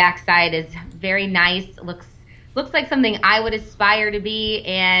 Her backside is very nice. Looks like something I would aspire to be,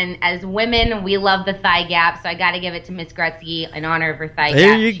 and as women, we love the thigh gap, so I got to give it to Miss Gretzky in honor of her thigh gap.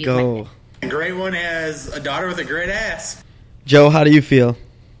 There you go. A great one has a daughter with a great ass. Joe, how do you feel?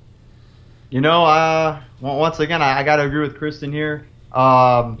 You know, once again, I got to agree with Kristen here.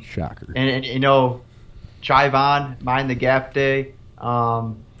 Shocker. And you know, Chivon, Mind the Gap Day.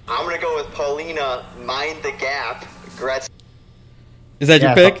 I'm going to go with Paulina, Mind the Gap, Gretzky. Is that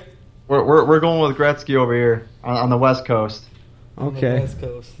your pick? We're going with Gretzky over here on the West Coast. Okay.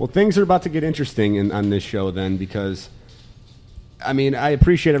 Well, things are about to get interesting on this show then, because I mean, I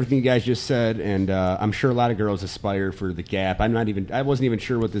appreciate everything you guys just said, and I'm sure a lot of girls aspire for the gap. I wasn't even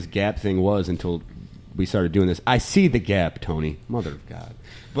sure what this gap thing was until we started doing this. I see the gap, Tony, mother of God.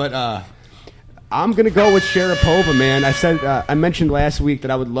 But I'm gonna go with Sharapova, man. I mentioned last week that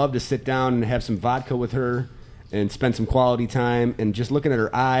I would love to sit down and have some vodka with her and spend some quality time, and just looking at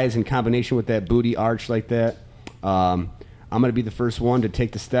her eyes in combination with that booty arch like that. I'm going to be the first one to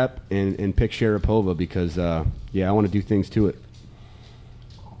take the step and pick Sharapova because, I want to do things to it.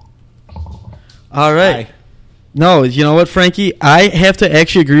 All right. Hi. No, you know what, Frankie? I have to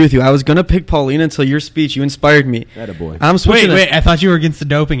actually agree with you. I was going to pick Paulina until your speech. You inspired me. Attaboy. I'm switching. Wait, I thought you were against the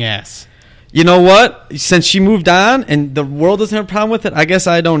doping ass. You know what? Since she moved on and the world doesn't have a problem with it, I guess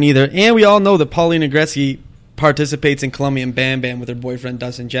I don't either. And we all know that Paulina Gretzky participates in Colombian Bam Bam with her boyfriend,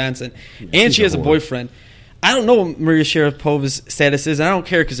 Dustin Johnson. And she has a boyfriend. I don't know what Maria Sharapova's status is. And I don't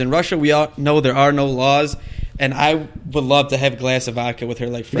care because in Russia, we all know there are no laws. And I would love to have a glass of vodka with her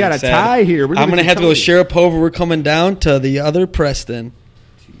like Frank got a said. tie here. I'm going to have to go with Sharapova. We're coming down to the other Preston.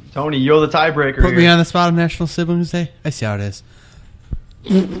 Tony, you're the tiebreaker. Put me on the spot of National Siblings Day. I see how it is.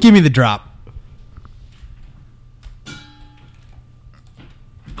 Give me the drop.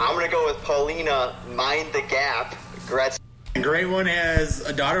 I'm going to go with Paulina, Mind the Gap, Gretzky. A great one has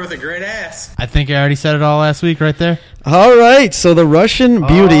a daughter with a great ass. I think I already said it all last week right there. All right, so the Russian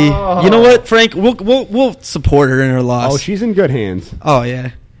beauty. You know what, Frank? We'll support her in her loss. Oh, she's in good hands. Oh,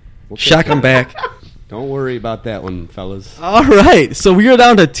 yeah. Shock them back. Don't worry about that one, fellas. All right, so we are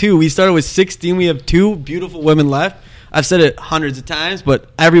down to 2. We started with 16. We have 2 beautiful women left. I've said it hundreds of times, but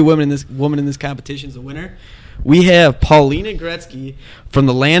every woman in this competition is a winner. We have Paulina Gretzky from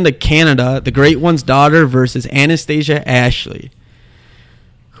the land of Canada, the Great One's daughter, versus Anastasia Ashley,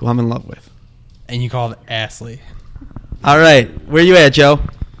 who I'm in love with. And you called Ashley. All right, where you at, Joe?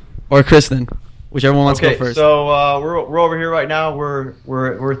 Or Kristen? Whichever one wants to go first. So we're over here right now.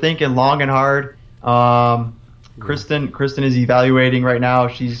 We're thinking long and hard. Kristen is evaluating right now.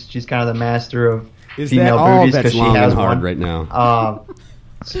 She's kind of the master of female booties because she has one right now.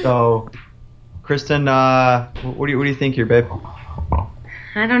 So, Kristen, what do you think here, babe?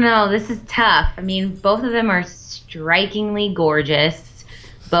 I don't know. This is tough. I mean, both of them are strikingly gorgeous.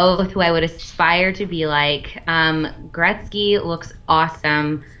 Both who I would aspire to be like. Gretzky looks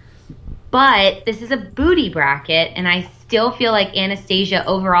awesome. But this is a booty bracket, and I still feel like Anastasia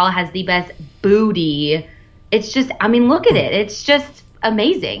overall has the best booty. It's just, I mean, look at it. It's just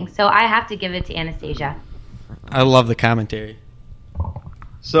amazing. So I have to give it to Anastasia. I love the commentary.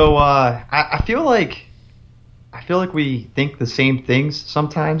 So I feel like we think the same things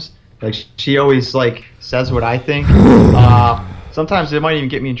sometimes. Like she always like says what I think. Sometimes it might even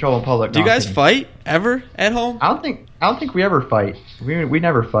get me in trouble in public. Do you guys fight ever at home? I don't think we ever fight. We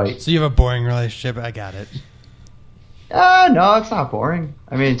never fight. So you have a boring relationship. I got it. No, it's not boring.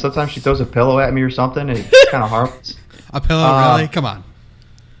 I mean, sometimes she throws a pillow at me or something, and it's kind of harmless. A pillow, really? Come on.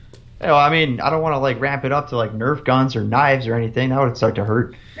 You know, I mean, I don't want to like ramp it up to like Nerf guns or knives or anything. That would start to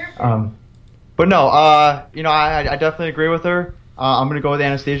hurt. But no, I definitely agree with her. I'm gonna go with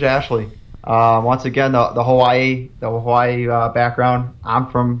Anastasia Ashley. Once again, the Hawaii background.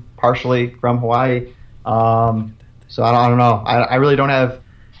 I'm partially from Hawaii. So I don't know. I really don't have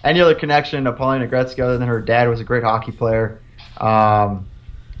any other connection to Paulina Gretzky other than her dad was a great hockey player.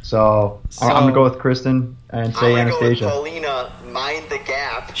 So I'm going to go with Kristen and say Anastasia. Go with Paulina, Mind the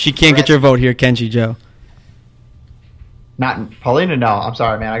Gap. She can't get your vote here, can she, Joe? Not Paulina, no. I'm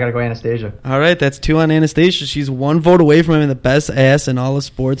sorry, man. I got to go Anastasia. All right, that's 2 on Anastasia. She's 1 vote away from having the best ass in all of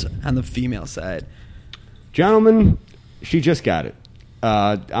sports on the female side. Gentlemen, she just got it.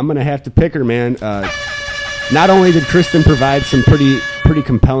 I'm going to have to pick her, man. Not only did Kristen provide some pretty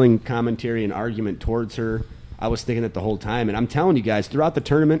compelling commentary and argument towards her, I was thinking it the whole time. And I'm telling you guys, throughout the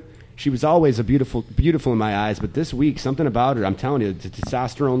tournament, she was always a beautiful in my eyes. But this week, something about her, I'm telling you, the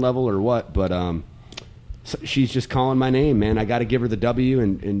testosterone level or what, but she's just calling my name, man. I got to give her the W,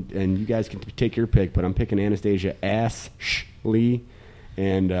 and you guys can take your pick. But I'm picking Anastasia Ashley.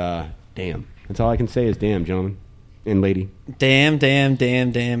 And damn. That's all I can say is damn, gentlemen. And lady. Damn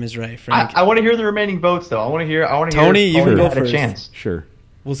is right, Frank. I want to hear the remaining votes, though. I want to hear. Tony, you can go first. first. A chance. Sure.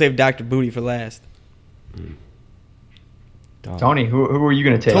 We'll save Dr. Booty for last. Tony, who are you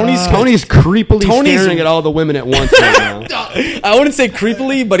going to take? Tony's creepily staring at all the women at once right now. I wouldn't say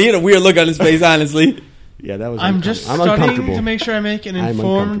creepily, but he had a weird look on his face, honestly. Yeah, that was. I'm just studying to make sure I make an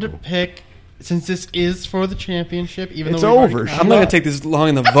informed pick. Since this is for the championship, even it's though over. I'm not gonna take this long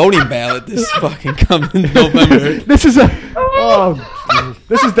in the voting ballot. This fucking coming November. This is the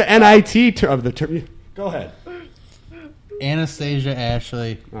NIT of the term. Go ahead. Anastasia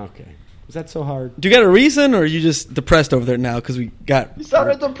Ashley. Okay. Is that so hard? Do you got a reason, or are you just depressed over there now because we got? You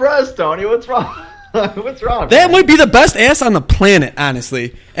sounded depressed, Tony. What's wrong? What's wrong? That might be the best ass on the planet,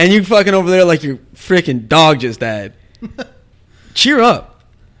 honestly. And you fucking over there like your freaking dog just died. Cheer up.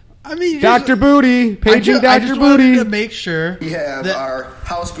 I mean, Dr. Booty, paging Dr. I just Booty. wanted to make sure. We have our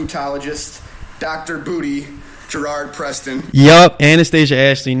house bootologist, Dr. Booty, Gerard Preston. Yup, Anastasia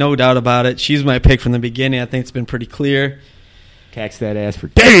Ashley, no doubt about it. She's my pick from the beginning. I think it's been pretty clear. Tax that ass for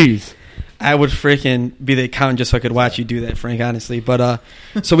days. I would freaking be the accountant just so I could watch you do that, Frank, honestly. But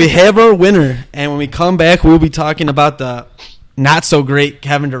so we have our winner, and when we come back, we'll be talking about the not-so-great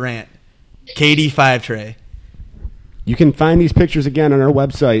Kevin Durant, KD5 tray. You can find these pictures again on our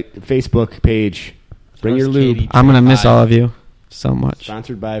website, Facebook page. Bring your lube. I'm going to miss all of you so much.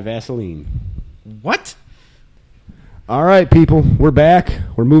 Sponsored by Vaseline. What? All right, people. We're back.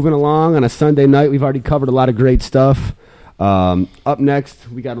 We're moving along on a Sunday night. We've already covered a lot of great stuff. Up next,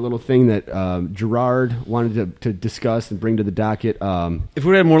 we got a little thing that Gerard wanted to discuss and bring to the docket. If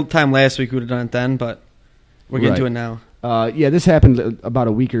we had more time last week, we would have done it then, but we're getting to it now. This happened about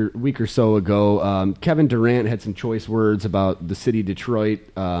a week or so ago. Kevin Durant had some choice words about the city of Detroit.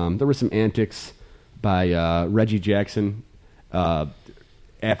 There were some antics by Reggie Jackson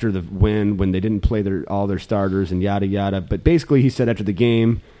after the win when they didn't play all their starters and yada yada. But basically, he said after the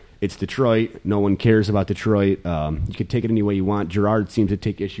game, it's Detroit. No one cares about Detroit. You could take it any way you want. Gerard seemed to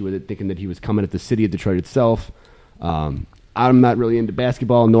take issue with it, thinking that he was coming at the city of Detroit itself. I'm not really into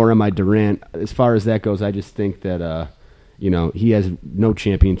basketball, nor am I Durant. As far as that goes, I just think that he has no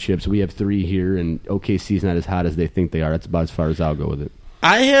championships. We have 3 here, and OKC's not as hot as they think they are. That's about as far as I'll go with it.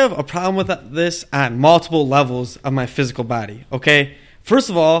 I have a problem with this on multiple levels of my physical body, okay? First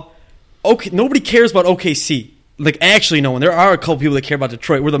of all, nobody cares about OKC. Like, actually, no one. There are a couple people that care about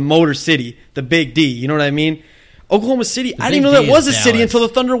Detroit. We're the Motor City, the Big D. You know what I mean? Oklahoma City, I didn't even know that was a city until the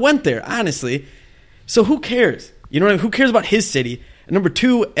Thunder went there, honestly. So who cares? You know what I mean? Who cares about his city? And number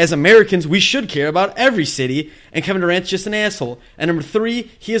 2, as Americans, we should care about every city, and Kevin Durant's just an asshole. And number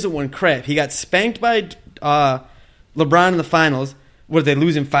 3, he hasn't won crap. He got spanked by LeBron in the finals. What, did they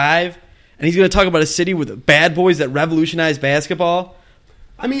lose in 5? And he's going to talk about a city with bad boys that revolutionized basketball?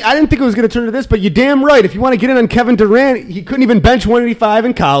 I mean, I didn't think it was going to turn to this, but you're damn right. If you want to get in on Kevin Durant, he couldn't even bench 185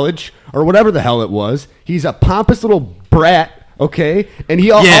 in college or whatever the hell it was. He's a pompous little brat, okay? And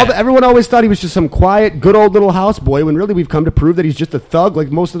everyone always thought he was just some quiet, good old little houseboy when really we've come to prove that he's just a thug like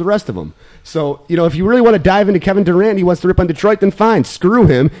most of the rest of them. So, if you really want to dive into Kevin Durant, he wants to rip on Detroit, then fine. Screw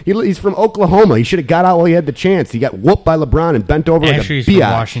him. He's from Oklahoma. He should have got out while he had the chance. He got whooped by LeBron and bent over like a biatch. He's from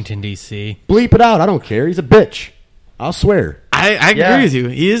Washington, D.C. Bleep it out. I don't care. He's a bitch. I'll swear. I agree with you.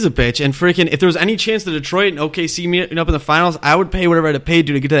 He is a bitch. And freaking, if there was any chance that Detroit and OKC meet up in the finals, I would pay whatever I had to pay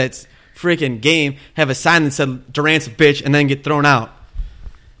to get to that freaking game, have a sign that said Durant's a bitch, and then get thrown out.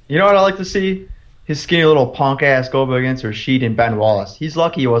 You know what I like to see? His skinny little punk ass go up against Rasheed and Ben Wallace. He's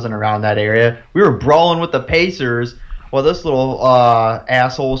lucky he wasn't around that area. We were brawling with the Pacers while this little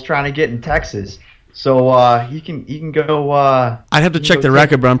asshole was trying to get in Texas. So he can go. I'd have to check the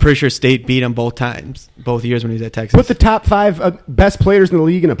record, but I'm pretty sure State beat him both years when he was at Texas. Put the top 5 best players in the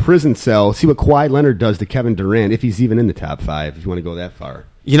league in a prison cell. See what Kawhi Leonard does to Kevin Durant, if he's even in the top 5, if you want to go that far.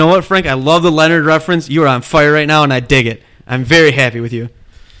 You know what, Frank? I love the Leonard reference. You are on fire right now, and I dig it. I'm very happy with you.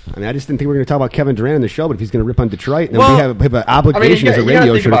 I mean, I just didn't think we were going to talk about Kevin Durant in the show, but if he's going to rip on Detroit, then we have an obligation as a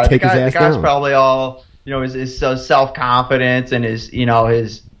radio show to take his ass down. The guy's probably all, his self-confidence and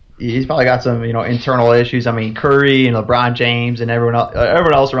he's probably got some, internal issues. I mean, Curry and LeBron James and everyone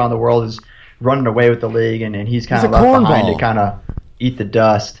else around the world is running away with the league, and he's kind of left behind to kind of eat the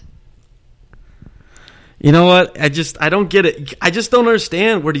dust. You know what? I don't get it. I just don't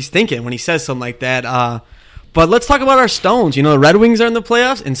understand what he's thinking when he says something like that. But let's talk about our Stones. The Red Wings are in the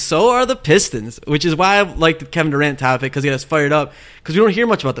playoffs, and so are the Pistons, which is why I like the Kevin Durant topic, because he got us fired up. Because we don't hear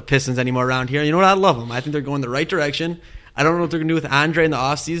much about the Pistons anymore around here. You know what? I love them. I think they're going the right direction. I don't know what they're going to do with Andre in the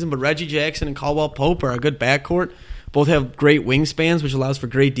offseason, but Reggie Jackson and Caldwell Pope are a good backcourt. Both have great wingspans, which allows for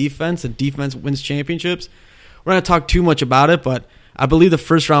great defense, and defense wins championships. We're not going to talk too much about it, but I believe the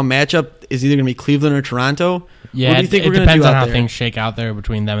first-round matchup is either going to be Cleveland or Toronto. Yeah, what do you think it depends on how things shake out there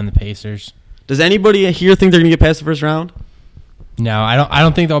between them and the Pacers. Does anybody here think they're going to get past the first round? No, I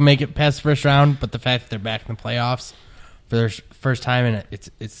don't think they'll make it past the first round, but the fact that they're back in the playoffs for their first time in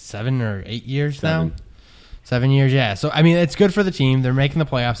it's 7 or 8 years now. 7 years, yeah. So, I mean, it's good for the team. They're making the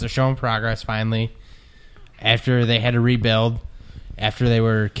playoffs. They're showing progress, finally, after they had to rebuild, after they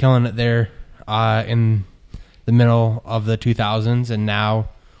were killing it there in the middle of the 2000s, and now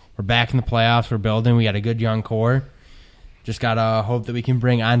we're back in the playoffs. We're building. We got a good young core. Just got to hope that we can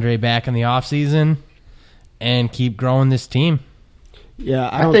bring Andre back in the offseason and keep growing this team. Yeah,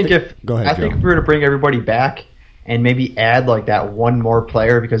 I think if we were to bring everybody back and maybe add like that one more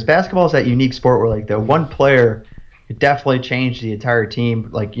player, because basketball is that unique sport where like the one player could definitely change the entire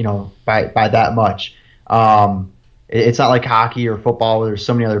team, like, by that much. It's not like hockey or football where there's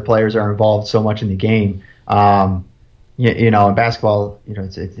so many other players that are involved so much in the game. In basketball,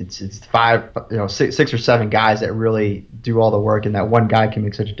 it's 6 or 7 guys that really do all the work, and that one guy can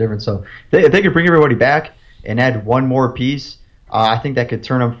make such a difference. So if they could bring everybody back and add one more piece, I think that could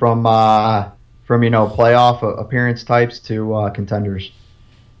turn them from playoff appearance types to contenders.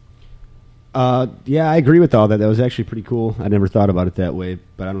 Yeah, I agree with all that. That was actually pretty cool. I never thought about it that way,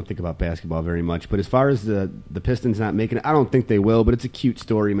 but I don't think about basketball very much. But as far as the Pistons not making it, I don't think they will, but it's a cute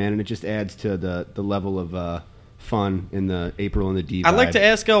story, man, and it just adds to the level of fun in the April and the D. I'd like to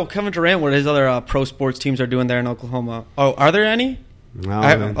ask Kevin Durant what his other pro sports teams are doing there in Oklahoma. Oh, are there any?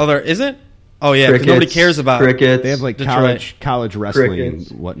 No, there isn't? Oh, yeah, because nobody cares about cricket. They have like college wrestling and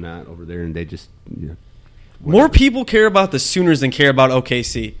whatnot over there, and they just... More people care about the Sooners than care about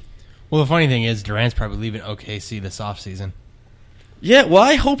OKC. Well, the funny thing is, Durant's probably leaving OKC this offseason. Yeah, well,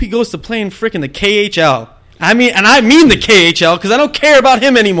 I hope he goes to play in frickin' the KHL. I mean the KHL, because I don't care about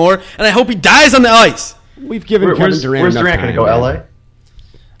him anymore, and I hope he dies on the ice. We've given Kevin Durant Where's Durant going to go, L.A.?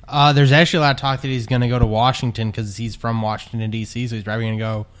 There's actually a lot of talk that he's going to go to Washington because he's from Washington, D.C., so he's probably going to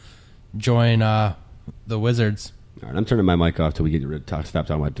go join the Wizards. All right, I'm turning my mic off till we get rid of stop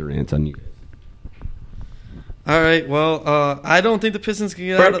talking about Durant on you. All right, well, I don't think the Pistons can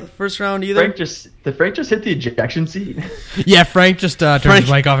get out of the first round either. Frank just hit the ejection seat? Yeah, Frank just turned his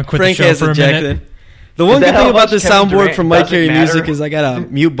mic off and quit the show for a minute. The one good thing about the soundboard from Mike Carey Music is I got a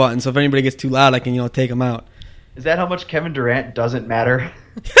mute button, so if anybody gets too loud, I can take them out. Is that how much Kevin Durant doesn't matter?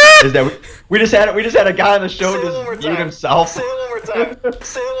 Is that we just had a guy on the show just mute himself? Say it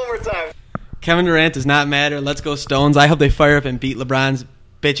one more time. Kevin Durant does not matter. Let's go Stones. I hope they fire up and beat LeBron's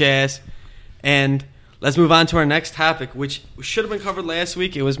bitch ass. And let's move on to our next topic, which should have been covered last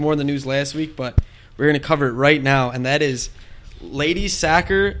week. It was more in the news last week, but we're going to cover it right now, and that is ladies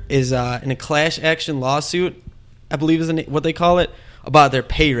soccer is in a class action lawsuit, I believe is what they call it, about their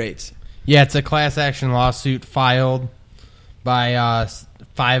pay rates. Yeah, it's a class action lawsuit filed by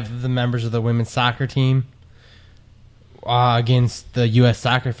 5 of the members of the women's soccer team against the U.S.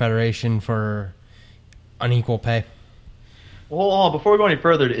 Soccer Federation for unequal pay. Well, hold on. Before we go any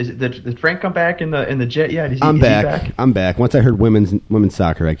further, did Frank come back in the jet yet? I'm back. I'm back. Once I heard women's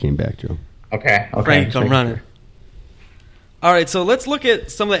soccer, I came back, Joe. Okay. Frank, come running. All right, so let's look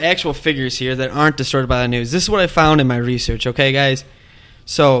at some of the actual figures here that aren't distorted by the news. This is what I found in my research, okay, guys?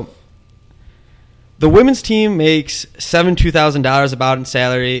 So the women's team makes $72,000 about in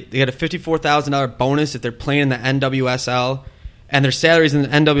salary. They get a $54,000 bonus if they're playing in the NWSL. And their salaries in the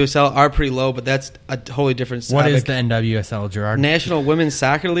NWSL are pretty low, but that's a totally different topic. What is the NWSL, Gerard? National Women's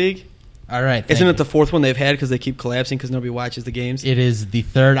Soccer League. All right. Isn't it the 4th one they've had because they keep collapsing because nobody watches the games? It is the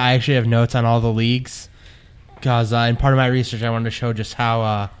 3rd. I actually have notes on all the leagues because in part of my research I wanted to show just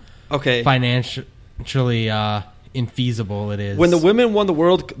how financially infeasible it is. When the women won the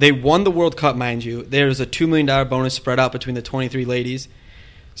World Cup, mind you. There's a $2 million bonus spread out between the 23 ladies.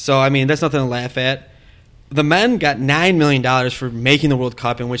 So, I mean, that's nothing to laugh at. The men got $9 million for making the World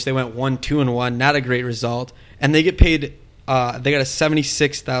Cup, in which they went 1-2-1. Not a great result. And they get paid. They got a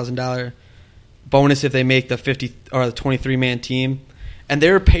 $76,000 bonus if they make the 23-man team. And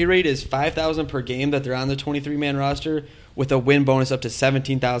their pay rate is $5,000 per game that they're on the 23-man roster, with a win bonus up to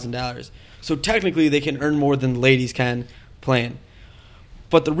 $17,000. So technically, they can earn more than the ladies can playing.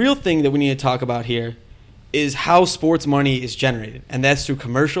 But the real thing that we need to talk about here is how sports money is generated, and that's through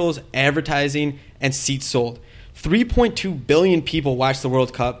commercials, advertising, and seats sold. 3.2 billion people watched the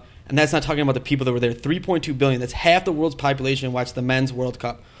World Cup, and that's not talking about the people that were there. 3.2 billion. That's half the world's population watched the men's World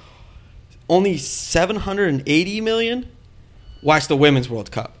Cup. Only 780 million watched the women's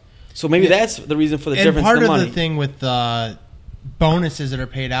World Cup. So maybe that's the reason for the difference in the money. And part of the thing with the bonuses that are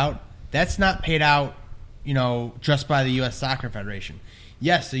paid out, that's not paid out, just by the U.S. Soccer Federation.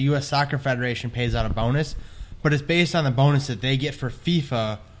 Yes, the U.S. Soccer Federation pays out a bonus, but it's based on the bonus that they get for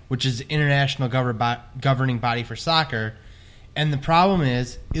FIFA, which is the international governing body for soccer. And the problem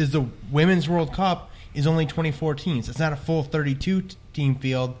is the Women's World Cup is only 24 teams. It's not a full 32-team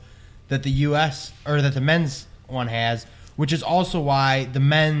field that the U.S. or that the men's one has, which is also why the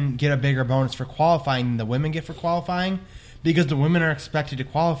men get a bigger bonus for qualifying than the women get for qualifying, because the women are expected to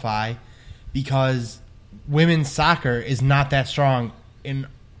qualify because women's soccer is not that strong in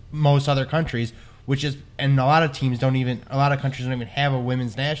most other countries, and a lot of countries don't even have a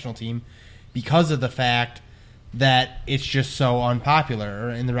women's national team because of the fact that it's just so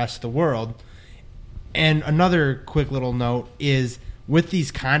unpopular in the rest of the world. And another quick little note is with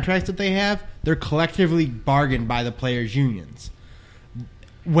these contracts that they have, they're collectively bargained by the players' unions.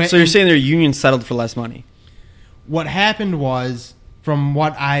 So you're saying their union settled for less money? What happened was, from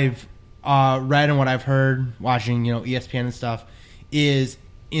what I've read and what I've heard watching ESPN and stuff, is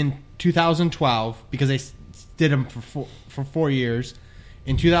in 2012, because they did them for 4 years,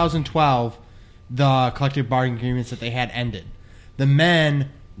 in 2012, the collective bargaining agreements that they had ended. The men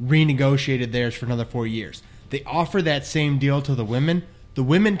renegotiated theirs for another 4 years. they offered that same deal to the women. The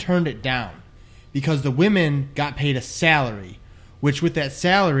women turned it down because the women got paid a salary, which with that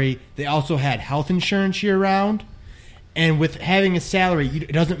salary, they also had health insurance year-round. And with having a salary,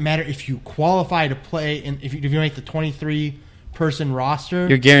 it doesn't matter if you qualify to play, and if you make the 23-person roster.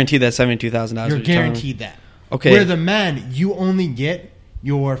 You're guaranteed that $72,000. You're guaranteed that. Okay. Where the men, you only get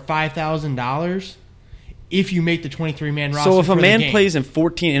your $5,000 if you make the 23-man roster. So if a man plays in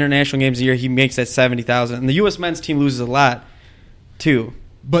 14 international games a year, he makes that $70,000. And the U.S. men's team loses a lot, too.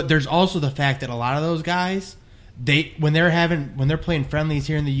 But there's also the fact that a lot of those guys, when they're playing friendlies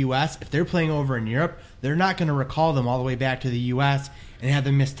here in the U.S., if they're playing over in Europe, they're not going to recall them all the way back to the U.S. and have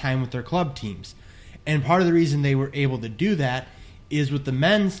them miss time with their club teams. And part of the reason they were able to do that is with the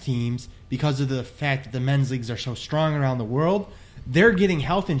men's teams, because of the fact that the men's leagues are so strong around the world, they're getting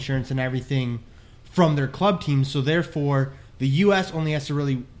health insurance and everything from their club teams. So therefore, the U.S. only has to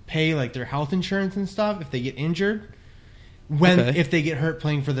really pay like their health insurance and stuff if they get injured, if they get hurt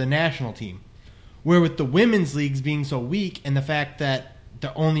playing for the national team. Where with the women's leagues being so weak and the fact that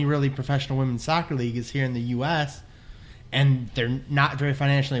the only really professional women's soccer league is here in the U.S. and they're not very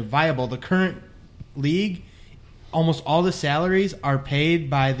financially viable, the current league, almost all the salaries are paid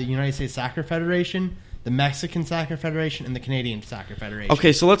by the United States Soccer Federation, the Mexican Soccer Federation, and the Canadian Soccer Federation.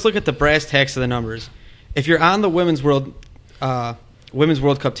 Okay, so let's look at the brass tacks of the numbers. If you're on the Women's World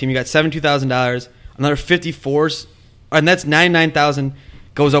Cup team, you got $72,000, another 54s, and that's $99,000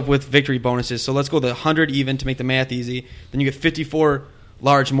 goes up with victory bonuses. So let's go the 100 even to make the math easy. Then you get 54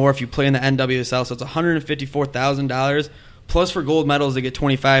 large more if you play in the NWSL, so it's $154,000. Plus for gold medals, they get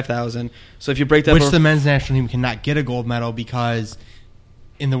 $25,000. So if you break that, which the men's national team cannot get a gold medal because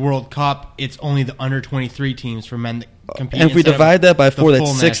in the World Cup, it's only the under 23 teams for men that compete. And if we divide that by 4,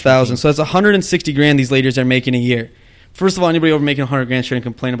 that's $6,000. So that's $160,000 these ladies are making a year. First of all, anybody over making $100,000 shouldn't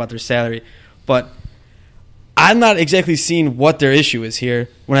complain about their salary, but I'm not exactly seeing what their issue is here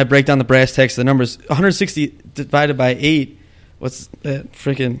when I break down the brass tacks of the numbers. 160 divided by 8, what's that?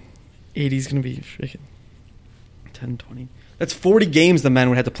 Freaking 80 is going to be freaking 10, 20. That's 40 games the men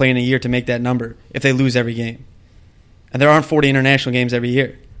would have to play in a year to make that number if they lose every game. And there aren't 40 international games every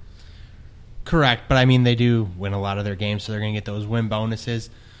year. Correct, but I mean they do win a lot of their games, so they're going to get those win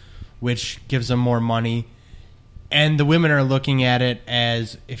bonuses, which gives them more money. And the women are looking at it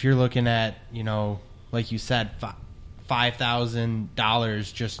as, if you're looking at, like you said,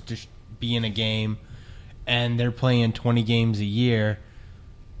 $5,000 just to be in a game, and they're playing 20 games a year,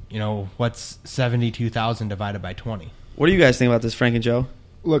 what's 72,000 divided by 20? What do you guys think about this, Frank and Joe?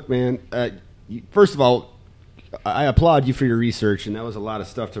 Look, man, first of all, I applaud you for your research, and that was a lot of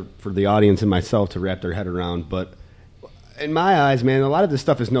stuff for the audience and myself to wrap their head around. But in my eyes, man, a lot of this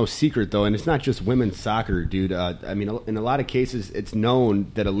stuff is no secret, though, and it's not just women's soccer, dude. I mean, in a lot of cases, it's known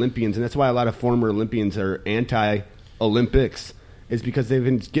that Olympians, and that's why a lot of former Olympians are anti-Olympics, is because they've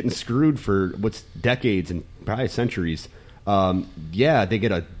been getting screwed for decades and probably centuries. They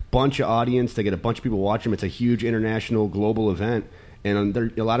get a bunch of audience. They get a bunch of people watch them. It's a huge international, global event. And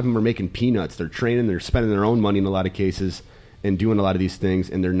a lot of them are making peanuts. They're training. They're spending their own money in a lot of cases and doing a lot of these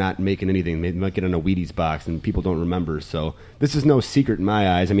things, and they're not making anything. They might get in a Wheaties box, and people don't remember. So this is no secret in my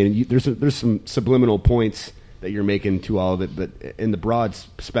eyes. I mean, there's some subliminal points that you're making to all of it, but in the broad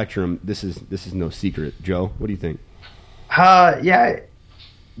spectrum, this is no secret. Joe, what do you think? The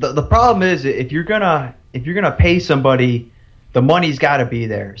problem is if you're gonna pay somebody, the money's got to be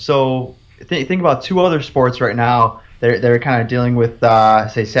there. So think about two other sports right now. They're kind of dealing with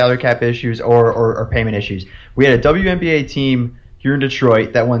say salary cap issues or payment issues. We had a WNBA team here in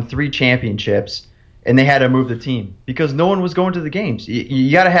Detroit that won 3 championships, and they had to move the team because no one was going to the games. You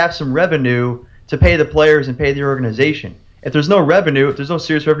got to have some revenue to pay the players and pay the organization. If there's no revenue, if there's no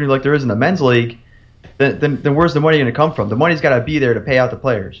serious revenue like there is in the men's league, then where's the money going to come from? The money's got to be there to pay out the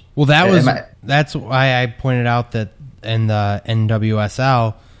players. Well, that's why I pointed out that in the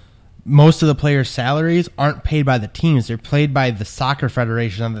NWSL, most of the players' salaries aren't paid by the teams. They're paid by the soccer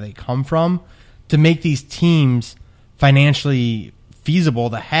federation that they come from to make these teams financially feasible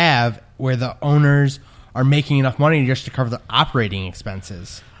to have, where the owners are making enough money just to cover the operating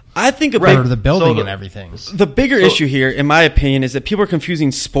expenses. I think the building and everything. The bigger issue here, in my opinion, is that people are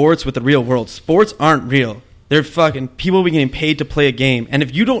confusing sports with the real world. Sports aren't real. They're fucking people be getting paid to play a game, and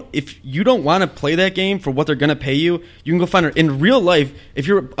if you don't want to play that game for what they're gonna pay you, you can go find it. In real life, if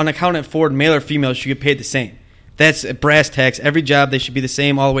you're an accountant at Ford, male or female, you should get paid the same. That's brass tacks. Every job they should be the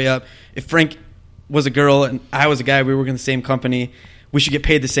same all the way up. If Frank was a girl and I was a guy, we were working in the same company, we should get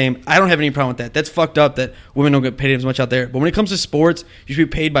paid the same. I don't have any problem with that. That's fucked up that women don't get paid as much out there. But when it comes to sports, you should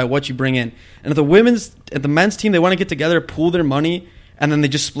be paid by what you bring in. And if the men's team, they want to get together, pool their money, and then they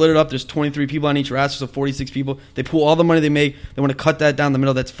just split it up. There's 23 people on each roster, so 46 people. They pool all the money they make. They want to cut that down the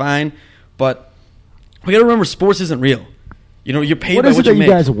middle. That's fine, but we got to remember, sports isn't real. You know, you're paid by what you make. What is it that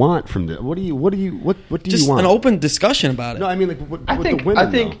you guys want from this? What do you want? Just an open discussion about it. No, I mean, like, the women,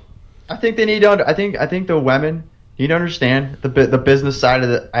 I think they need to. I think the women need to understand the business side of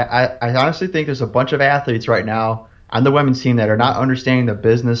it. I honestly think there's a bunch of athletes right now on the women's team that are not understanding the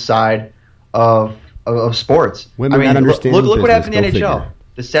business side of sports. Women not understanding look what happened in the NHL. Figure.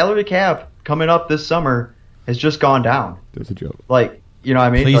 The salary cap coming up this summer has just gone down. There's a joke. Like, you know what I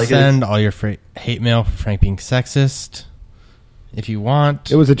mean? Please like, send all your hate mail for Frank being sexist if you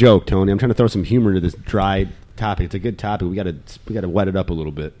want. It was a joke, Tony. I'm trying to throw some humor into this dry topic. It's a good topic. We got to wet it up a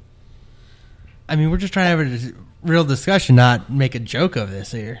little bit. I mean, we're just trying to have a real discussion, not make a joke of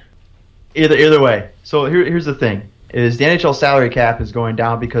this here. Either way. So here's the thing: is the NHL salary cap is going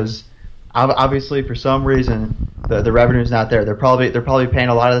down because obviously for some reason the revenue is not there. They're probably paying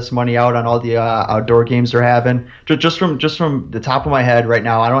a lot of this money out on all the outdoor games they're having. Just from the top of my head right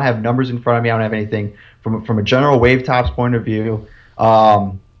now, I don't have numbers in front of me. I don't have anything from a general Wave Tops point of view.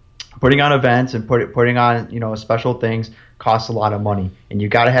 Putting on events and putting on special things costs a lot of money, and you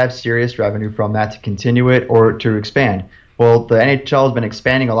got to have serious revenue from that to continue it or to expand. Well, the NHL has been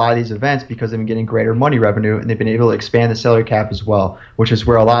expanding a lot of these events because they've been getting greater money revenue, and they've been able to expand the salary cap as well, which is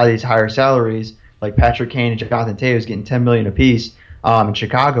where a lot of these higher salaries, like Patrick Kane and Jonathan Toews getting $10 million apiece in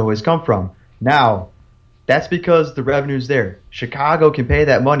Chicago, has come from. Now, that's because the revenue's there. Chicago can pay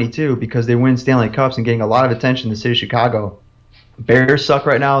that money too because they win Stanley Cups and getting a lot of attention in the city of Chicago. Bears suck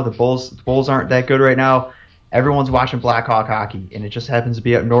right now. The Bulls aren't that good right now. Everyone's watching Blackhawk hockey, and it just happens to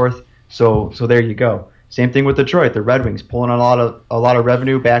be up north. So there you go. Same thing with Detroit. The Red Wings pulling on a lot of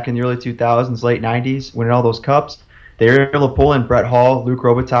revenue back in the early 2000s, late 90s, winning all those cups. They were able to pull in Brett Hull, Luc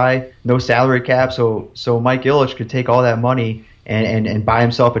Robitaille, no salary cap, so Mike Ilitch could take all that money and buy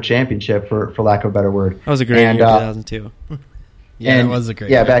himself a championship, for lack of a better word. That was a great year, 2002. That was a great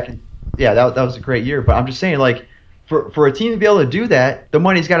year. That was a great year. But I'm just saying, like, for a team to be able to do that, the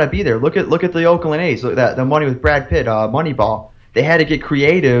money's got to be there. Look at the Oakland A's. Look at the money with Brad Pitt, Moneyball. They had to get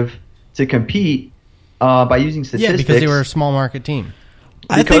creative to compete by using statistics. Yeah, because they were a small market team.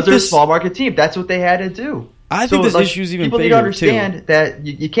 Because they're a small market team. That's what they had to do. I think this issue's even bigger, people need to understand that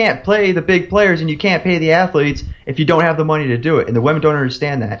you can't play the big players and you can't pay the athletes if you don't have the money to do it. And the women don't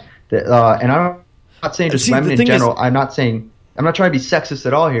understand that. And I'm not saying just women in general. I'm not trying to be sexist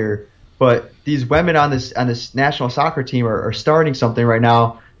at all here. But these women on this national soccer team are starting something right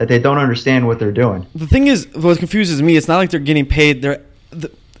now that they don't understand what they're doing. The thing is, what confuses me, it's not like they're getting paid.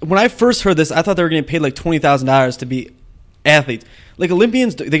 When I first heard this, I thought they were getting paid like $20,000 to be athletes. Like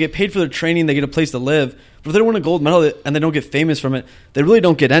Olympians, they get paid for their training, they get a place to live. But if they don't win a gold medal and they don't get famous from it, they really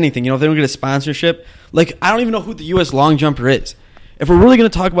don't get anything. If they don't get a sponsorship, like I don't even know who the U.S. long jumper is. If we're really going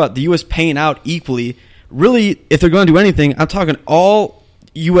to talk about the U.S. paying out equally, really, if they're going to do anything, I'm talking all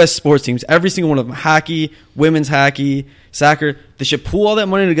U.S. sports teams, every single one of them, hockey, women's hockey, soccer, they should pool all that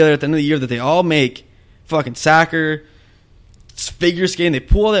money together at the end of the year that they all make, fucking soccer, figure skating, they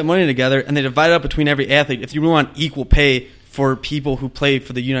pool all that money together and they divide it up between every athlete if you really want equal pay for people who play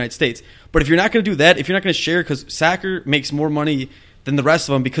for the United States. But if you're not going to do that, if you're not going to share, because soccer makes more money than the rest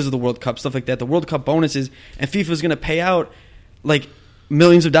of them because of the World Cup, stuff like that, the World Cup bonuses, and FIFA is going to pay out like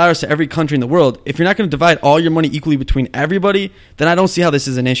millions of dollars to every country in the world. If you're not going to divide all your money equally between everybody, then I don't see how this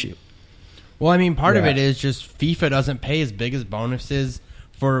is an issue. Well, I mean, part of it is just FIFA doesn't pay as big as bonuses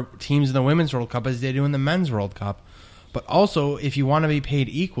for teams in the Women's World Cup as they do in the Men's World Cup. But also, if you want to be paid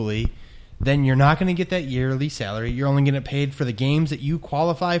equally, then you're not going to get that yearly salary. You're only going to get paid for the games that you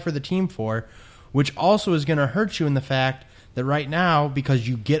qualify for the team for, which also is going to hurt you in the fact that right now, because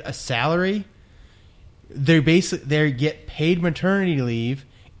you get a salary, they get paid maternity leave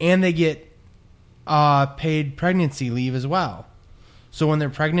and they get paid pregnancy leave as well. So when they're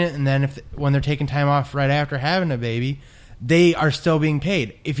pregnant and then when they're taking time off right after having a baby, they are still being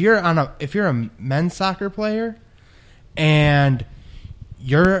paid. If you're a men's soccer player and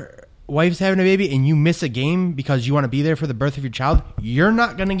your wife's having a baby and you miss a game because you want to be there for the birth of your child, you're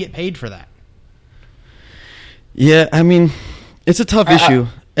not going to get paid for that. Yeah, I mean, it's a tough issue.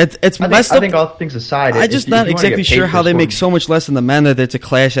 It's messed up. I think all things aside, I'm just not exactly sure how they make so much less than the men that it's a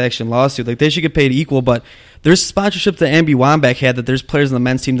class action lawsuit. Like, they should get paid equal, but there's sponsorship that Ambi Wambach had that there's players on the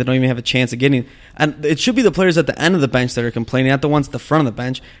men's team that don't even have a chance of getting. And it should be the players at the end of the bench that are complaining, not the ones at the front of the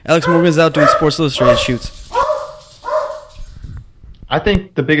bench. Alex Morgan's out doing Sports Illustrated shoots. I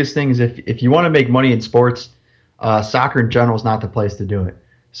think the biggest thing is if you want to make money in sports, soccer in general is not the place to do it.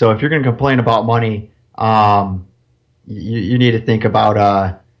 So if you're going to complain about money, you need to think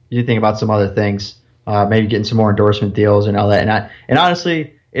about some other things. maybe getting some more endorsement deals and all that. And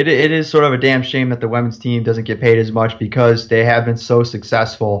honestly, it is sort of a damn shame that the women's team doesn't get paid as much because they have been so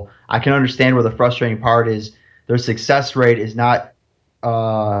successful. I can understand where the frustrating part is. Their success rate is not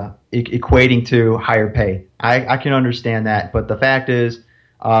equating to higher pay. I can understand that, but the fact is,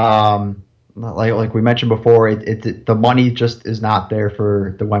 like we mentioned before, the money just is not there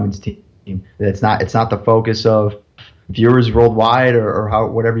for the women's team. It's not the focus of viewers worldwide or how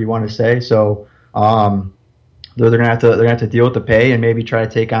whatever you want to say. So they're gonna have to deal with the pay and maybe try to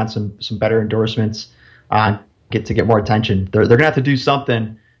take on some better endorsements, get more attention. They're gonna have to do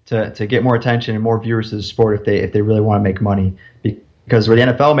something to get more attention and more viewers to the sport if they really want to make money. Because where the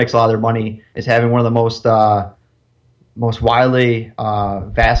NFL makes a lot of their money is having one of the most widely,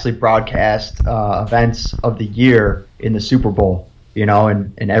 vastly broadcast events of the year in the Super Bowl.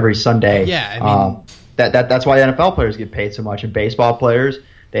 And every Sunday. Yeah, I mean that's why NFL players get paid so much, and baseball players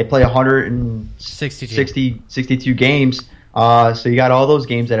they play 162 games. So you got all those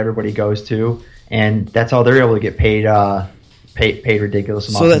games that everybody goes to, and that's how they're able to get paid ridiculous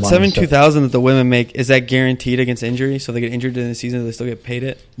amounts. So that of money. $72,000 that the women make, is that guaranteed against injury? So they get injured in the season, they still get paid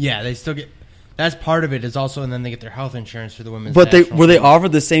it? Yeah, they still get. That's part of it. Is also, and then they get their health insurance for the women's. But were they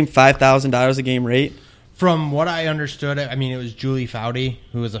offered the same $5,000 a game rate? From what I understood, I mean, it was Julie Foudy,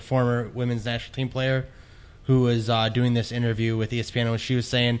 who was a former women's national team player, who was doing this interview with ESPN, and she was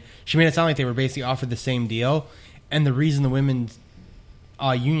saying, she made it sound like they were basically offered the same deal, and the reason the women's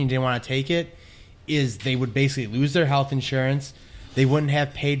union didn't want to take it is they would basically lose their health insurance, they wouldn't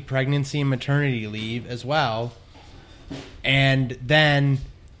have paid pregnancy and maternity leave as well, and then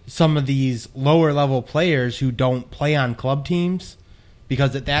some of these lower-level players who don't play on club teams,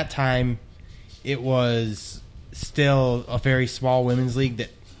 because at that time it was still a very small women's league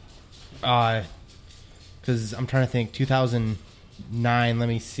that, because I'm trying to think, 2009, let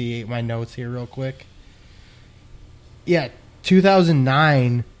me see my notes here real quick. Yeah,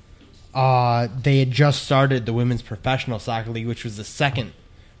 2009, they had just started the Women's Professional Soccer League, which was the second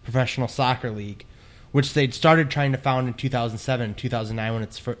professional soccer league, which they'd started trying to found in 2007 and 2009 when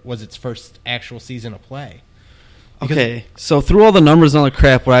it was its first actual season of play. Okay, so through all the numbers and all the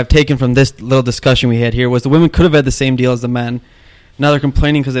crap, what I've taken from this little discussion we had here was the women could have had the same deal as the men. Now they're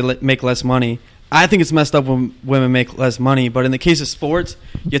complaining because they make less money. I think it's messed up when women make less money, but in the case of sports,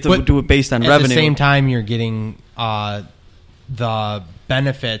 you have to do it based on revenue. At the same time, you're getting the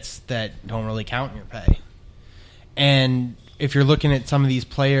benefits that don't really count in your pay. And if you're looking at some of these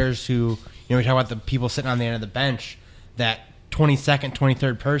players who, we talk about the people sitting on the end of the bench, that 22nd,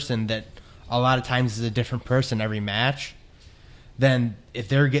 23rd person that a lot of times is a different person every match, then if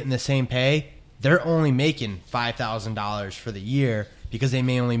they're getting the same pay, they're only making $5,000 for the year because they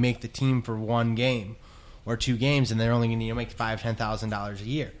may only make the team for one game or two games, and they're only going to make $5,000, $10,000 a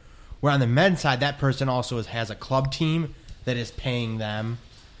year. Where on the men's side, that person also has a club team that is paying them,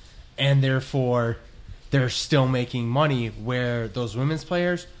 and therefore they're still making money, where those women's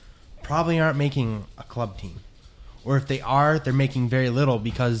players probably aren't making a club team. Or if they are, they're making very little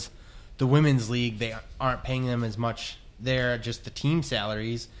because the women's league, they aren't paying them as much. They're just the team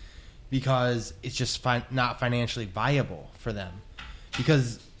salaries because it's just not financially viable for them.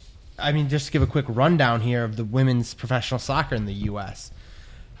 Because, I mean, just to give a quick rundown here of the women's professional soccer in the U.S.,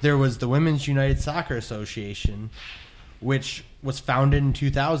 there was the Women's United Soccer Association, which was founded in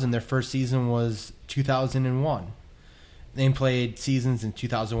 2000. Their first season was 2001. They played seasons in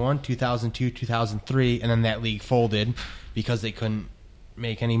 2001, 2002, 2003, and then that league folded because they couldn't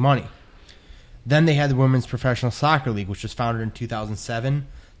make any money. Then they had the Women's Professional Soccer League, which was founded in 2007.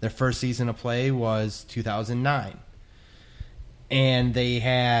 Their first season of play was 2009. And they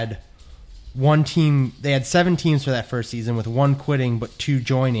had one team. They had 7 teams for that first season, with 1 quitting but 2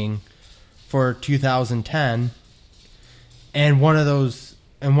 joining for 2010. And one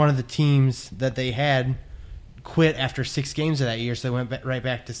of the teams that they had quit after 6 games of that year, so they went right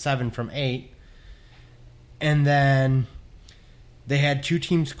back to 7 from 8. And then they had 2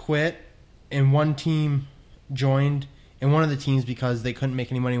 teams quit, and 1 team joined, and one of the teams, because they couldn't make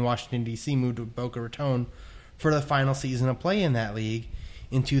any money in Washington, D.C., moved to Boca Raton for the final season of play in that league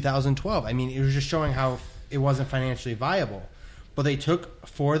in 2012. I mean, it was just showing how it wasn't financially viable. But they took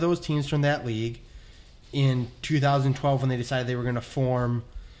 4 of those teams from that league in 2012 when they decided they were going to form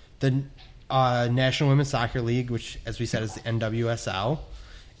the National Women's Soccer League, which, as we said, is the NWSL.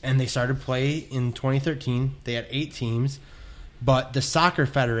 And they started play in 2013. They had 8 teams. But the soccer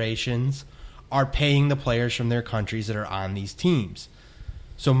federations are paying the players from their countries that are on these teams.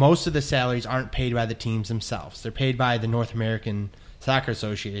 So most of the salaries aren't paid by the teams themselves. They're paid by the North American Soccer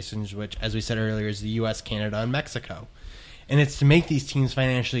Associations, which, as we said earlier, is the U.S., Canada, and Mexico. And it's to make these teams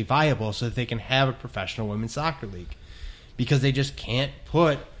financially viable so that they can have a professional women's soccer league. Because they just can't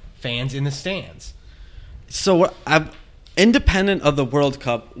put fans in the stands. So, independent of the World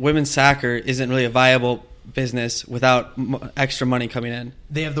Cup, women's soccer isn't really a viable business without extra money coming in.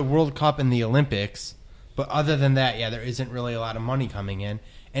 They have the World Cup and the Olympics, but other than that, yeah, there isn't really a lot of money coming in.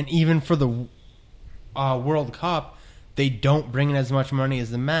 And even for the World Cup, they don't bring in as much money as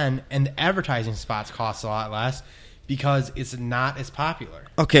the men, and the advertising spots cost a lot less because it's not as popular.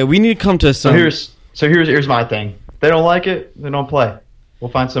 Okay, we need to come to some... So here's my thing. If they don't like it, they don't play.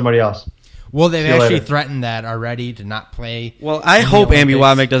 We'll find somebody else. Well, they've actually threatened that already to not play. Well, I hope Abby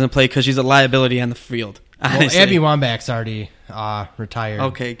Wambach doesn't play because she's a liability on the field. Honestly. Well, Abby Wambach's already retired.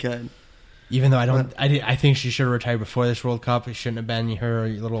 Okay, good. Even though I think she should have retired before this World Cup. It shouldn't have been her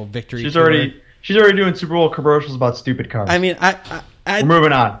little victory. She's already doing Super Bowl commercials about stupid cars. I mean, we're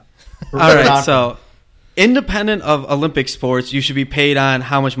moving on. All right, so independent of Olympic sports, you should be paid on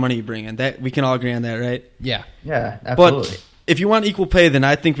how much money you bring in. That we can all agree on that, right? Yeah. Yeah, absolutely. But if you want equal pay, then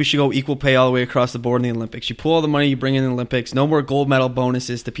I think we should go equal pay all the way across the board in the Olympics. You pull all the money you bring in the Olympics, no more gold medal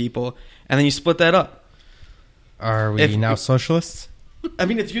bonuses to people, and then you split that up. Are we now socialists? I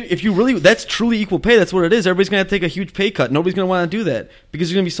mean, if you really, that's truly equal pay. That's what it is. Everybody's going to take a huge pay cut. Nobody's going to want to do that because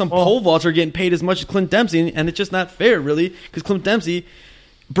there's going to be some pole vaulter getting paid as much as Clint Dempsey, and it's just not fair, really, because Clint Dempsey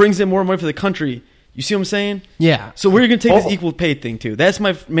brings in more money for the country. You see what I'm saying? Yeah. So where are you going to take this equal pay thing to? That's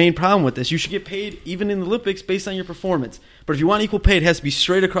my main problem with this. You should get paid even in the Olympics based on your performance. But if you want equal pay, it has to be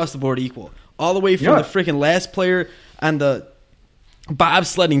straight across the board equal. All the way from the freaking last player on the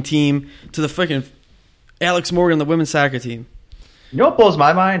bobsledding team to the freaking Alex Morgan on the women's soccer team. You know what blows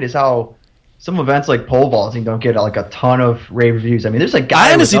my mind is how some events like pole vaulting don't get like a ton of rave reviews. I mean, there's a guy.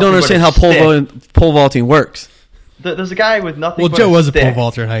 I honestly don't understand how pole vaulting works. There's a guy with nothing. Well, Joe was a pole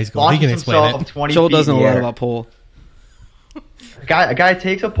vaulter in high school. He can explain it. Joe doesn't know a lot about pole. A guy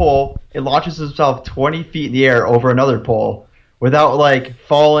takes a pole, it launches himself 20 feet in the air over another pole without like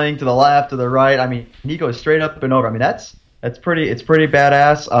falling to the left or the right. I mean, he goes straight up and over. I mean, it's pretty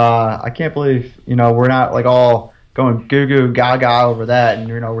badass. I can't believe we're not like all going goo goo gaga over that, and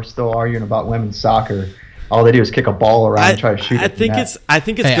we're still arguing about women's soccer. All they do is kick a ball around and try to shoot it. I think it's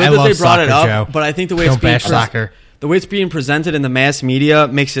good that they brought it up, Joe. But I think the way it's being presented in the mass media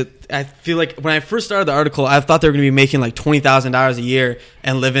makes it. I feel like when I first started the article, I thought they were going to be making like $20,000 a year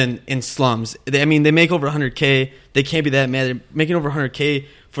and living in slums. They make over $100K. They can't be that mad. They're making over $100K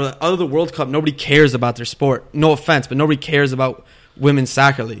for the World Cup. Nobody cares about their sport. No offense, but nobody cares about women's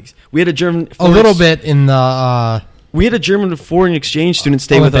soccer leagues. We had a German foreign exchange student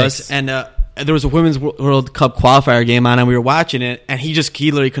stay with us, and there was a women's World Cup qualifier game on, and we were watching it, and he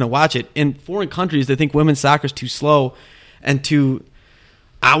literally couldn't watch it. In foreign countries, they think women's soccer is too slow and too,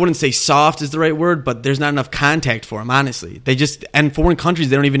 I wouldn't say soft is the right word, but there's not enough contact for them, honestly. And foreign countries,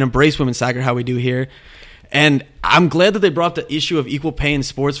 they don't even embrace women's soccer how we do here. And I'm glad that they brought up the issue of equal pay in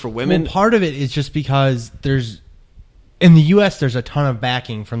sports for women. Well, part of it is just because in the U.S., there's a ton of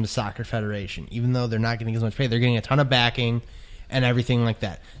backing from the Soccer Federation. Even though they're not getting as much pay, they're getting a ton of backing and everything like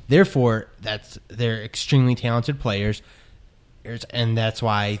that. Therefore, they're extremely talented players, and that's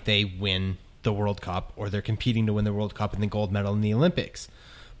why they win the World Cup, or they're competing to win the World Cup and the gold medal in the Olympics.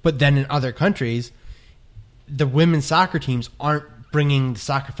 But then in other countries, the women's soccer teams aren't bringing the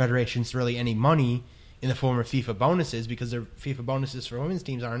Soccer Federations really any money in the form of FIFA bonuses because their FIFA bonuses for women's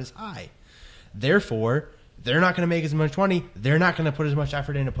teams aren't as high. Therefore, they're not going to make as much money. They're not going to put as much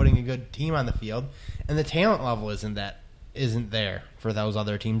effort into putting a good team on the field, and the talent level isn't there for those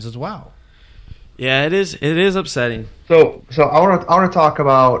other teams as well. Yeah, it is. It is upsetting. So I want to talk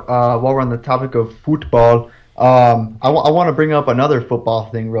about while we're on the topic of football. I want to bring up another football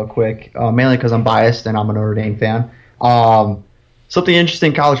thing real quick, mainly because I'm biased and I'm a Notre Dame fan. Something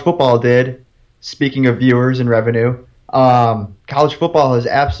interesting college football did. Speaking of viewers and revenue, college football has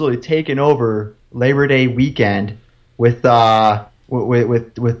absolutely taken over Labor Day weekend with a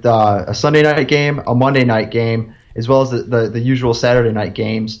Sunday night game, a Monday night game, as well as the usual Saturday night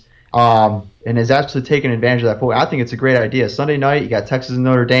games, and has absolutely taken advantage of that point. I think it's a great idea. Sunday night, you got Texas and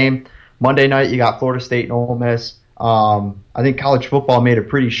Notre Dame. Monday night, you got Florida State and Ole Miss. I think college football made a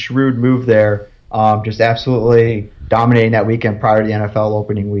pretty shrewd move there, just absolutely dominating that weekend prior to the NFL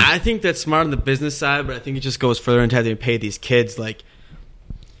opening week. I think that's smart on the business side, but I think it just goes further into having to pay these kids. Like,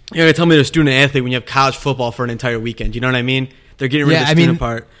 you're going to tell me they're a student-athlete when you have college football for an entire weekend. You know what I mean? They're getting rid of the student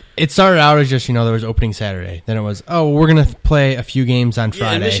part. It started out as just, there was opening Saturday. Then it was, we're going to play a few games on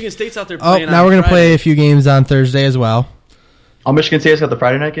Friday. Yeah, Michigan State's out there playing now we're going to play a few games on Thursday as well. Oh, Michigan State's got the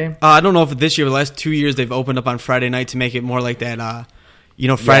Friday night game? I don't know if this year, but the last 2 years, they've opened up on Friday night to make it more like that,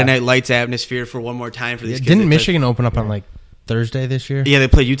 Friday Night Lights atmosphere for one more time for these kids. Didn't Michigan open up on, Thursday this year. Yeah, they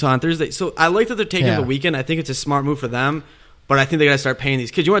played Utah on Thursday. So I like that they're taking the weekend. I think it's a smart move for them. But I think they got to start paying these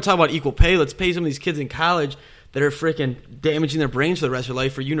kids. You want to talk about equal pay? Let's pay some of these kids in college that are freaking damaging their brains for the rest of their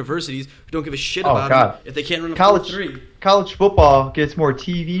life for universities who don't give a shit about them if they can't run a 4.3. College football gets more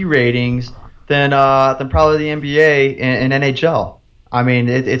TV ratings than probably the NBA and NHL. I mean,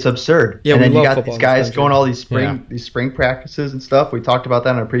 it's absurd. Yeah, and then you got these guys going all these spring practices and stuff. We talked about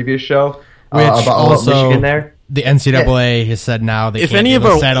that on a previous show about Michigan there. The NCAA has said now they if can't any do of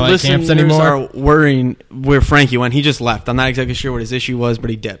our satellite camps listeners anymore. are worrying where Frankie went, he just left. I'm not exactly sure what his issue was, but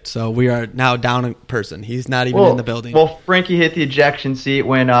he dipped. So we are now down in person. He's not even in the building. Well, Frankie hit the ejection seat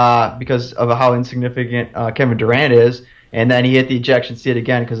when because of how insignificant Kevin Durant is, and then he hit the ejection seat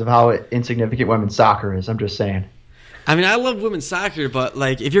again because of how insignificant women's soccer is. I'm just saying. I mean, I love women's soccer, but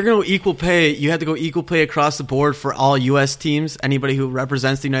like if you're going to go equal pay, you have to go equal pay across the board for all U.S. teams, anybody who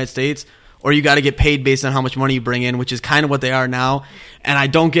represents the United States. Or you got to get paid based on how much money you bring in, which is kind of what they are now. And I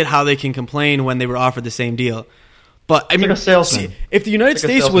don't get how they can complain when they were offered the same deal. But I mean, like a salesman. See, if the United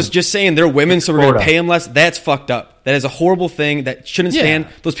States was just saying they're women, so we're going to pay them less, that's fucked up. That is a horrible thing that shouldn't stand.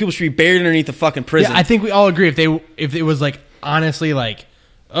 Those people should be buried underneath the fucking prison. Yeah, I think we all agree if it was like honestly like,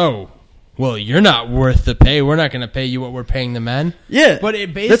 oh, well, you're not worth the pay. We're not going to pay you what we're paying the men. Yeah, but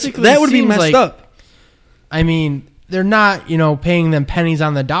it basically that would be messed up. I mean. They're not, paying them pennies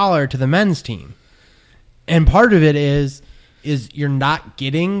on the dollar to the men's team. And part of it is you're not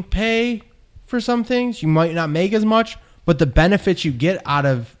getting pay for some things. You might not make as much, but the benefits you get out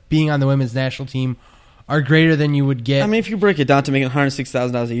of being on the women's national team are greater than you would get. I mean, if you break it down to making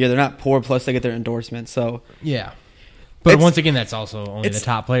 $106,000 a year, they're not poor, plus they get their endorsement. So yeah. But once again, that's also only the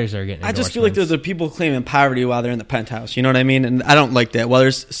top players that are getting endorsements. I just feel like there's people claiming poverty while they're in the penthouse. You know what I mean? And I don't like that. While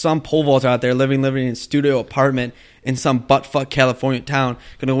there's some pole vaulter out there living in a studio apartment in some butt-fuck California town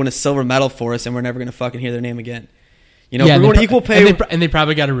going to win a silver medal for us, and we're never going to fucking hear their name again. If we're going to equal pay... And they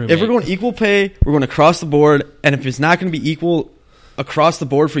probably got a roommate. If we're going to equal pay, we're going across the board, and if it's not going to be equal across the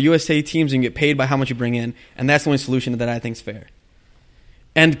board for USA teams, you can get paid by how much you bring in, and that's the only solution that I think is fair.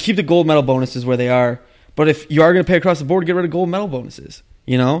 And keep the gold medal bonuses where they are. But if you are going to pay across the board, get rid of gold medal bonuses,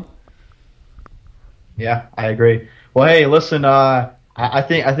 Yeah, I agree. Well, hey, listen, I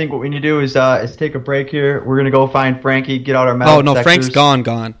think what we need to do is take a break here. We're going to go find Frankie, get out our medal detectors. No, Frank's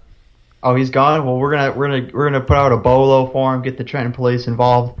gone. Oh, he's gone? Well, we're gonna put out a bolo for him, get the Trenton police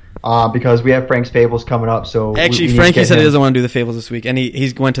involved, because we have Frank's Fables coming up. So actually, Frankie said he doesn't want to do the Fables this week, and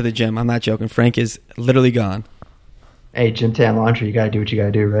he's went to the gym. I'm not joking. Frank is literally gone. Hey, Gym Tan Laundry, you got to do what you got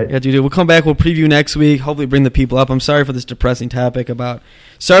to do, right? Yeah, dude. We'll come back. We'll preview next week. Hopefully bring the people up. I'm sorry for this depressing topic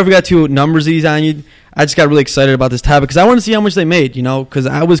sorry if we got too numbersy on you. I just got really excited about this topic because I want to see how much they made, because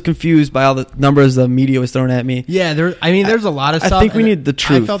I was confused by all the numbers the media was throwing at me. Yeah, there's a lot of stuff. I think we need the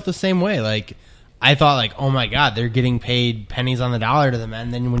truth. I felt the same way. Like, I thought, oh my God, they're getting paid pennies on the dollar to the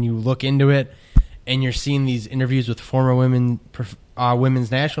men. Then when you look into it and you're seeing these interviews with former women's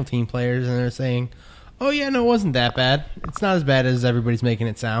national team players and they're saying, oh, yeah, no, it wasn't that bad. It's not as bad as everybody's making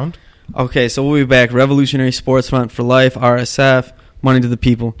it sound. Okay, so we'll be back. Revolutionary Sports Front for Life, RSF, money to the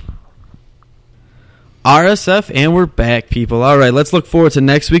people. RSF, and we're back, people. All right, let's look forward to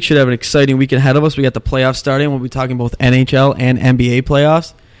next week. Should have an exciting week ahead of us. We got the playoffs starting. We'll be talking both NHL and NBA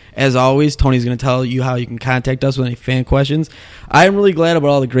playoffs. As always, Tony's going to tell you how you can contact us with any fan questions. I'm really glad about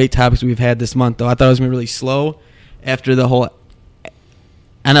all the great topics we've had this month, though. I thought it was going to be really slow after the whole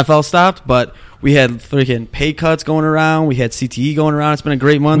NFL stopped, but we had freaking pay cuts going around. We had CTE going around. It's been a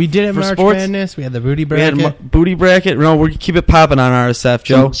great month. We did have for March sports. Madness. We had the booty bracket. We had booty bracket. No, we keep it popping on RSF,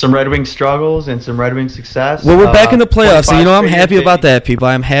 Joe. Some Red Wing struggles and some Red Wing success. Well, we're back in the playoffs, so I'm happy about that, people.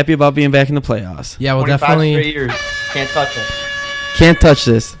 I'm happy about being back in the playoffs. Yeah, well, definitely. 25 straight years. Can't touch it. Can't touch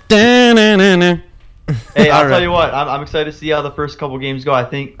this. Hey, I'll tell you what. I'm excited to see how the first couple games go. I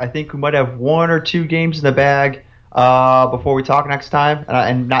think we might have 1 or 2 games in the bag before we talk next time,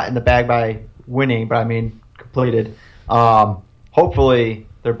 and not in the bag by winning, but I mean completed. Hopefully,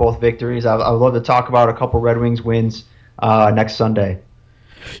 they're both victories. I would love to talk about a couple Red Wings wins next Sunday.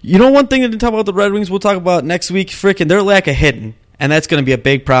 One thing that didn't talk about the Red Wings, we'll talk about next week. Freaking their lack of hitting, and that's going to be a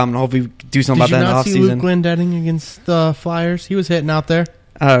big problem. And hopefully, we do something about that in the offseason. Did you not see Luke Glendening against the Flyers? He was hitting out there.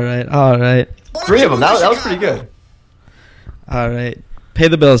 All right. 3 of them. That was pretty good. All right. Pay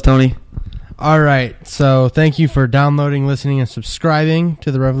the bills, Tony. All right. So thank you for downloading, listening, and subscribing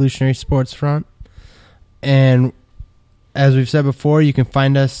to the Revolutionary Sports Front. And as we've said before, you can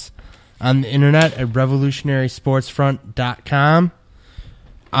find us on the internet at revolutionarysportsfront.com,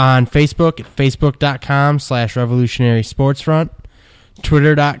 on Facebook at facebook.com/revolutionarysportsfront,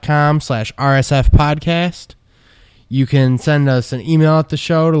 twitter.com/rsfpodcast. You can send us an email at the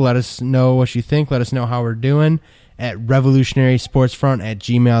show to let us know what you think, let us know how we're doing, at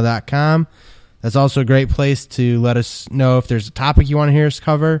revolutionarysportsfront@gmail.com. That's also a great place to let us know if there's a topic you want to hear us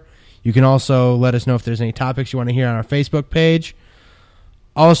cover. You can also let us know if there's any topics you want to hear on our Facebook page.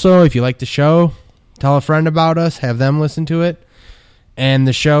 Also, if you like the show, tell a friend about us, have them listen to it. And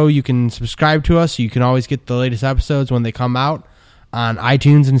the show, you can subscribe to us so you can always get the latest episodes when they come out on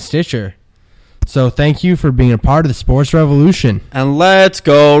iTunes and Stitcher. So thank you for being a part of the Sports Revolution. And let's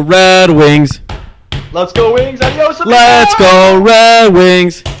go Red Wings. Let's go Wings. Adios. Let's go Red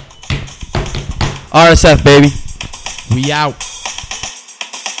Wings. RSF, baby. We out.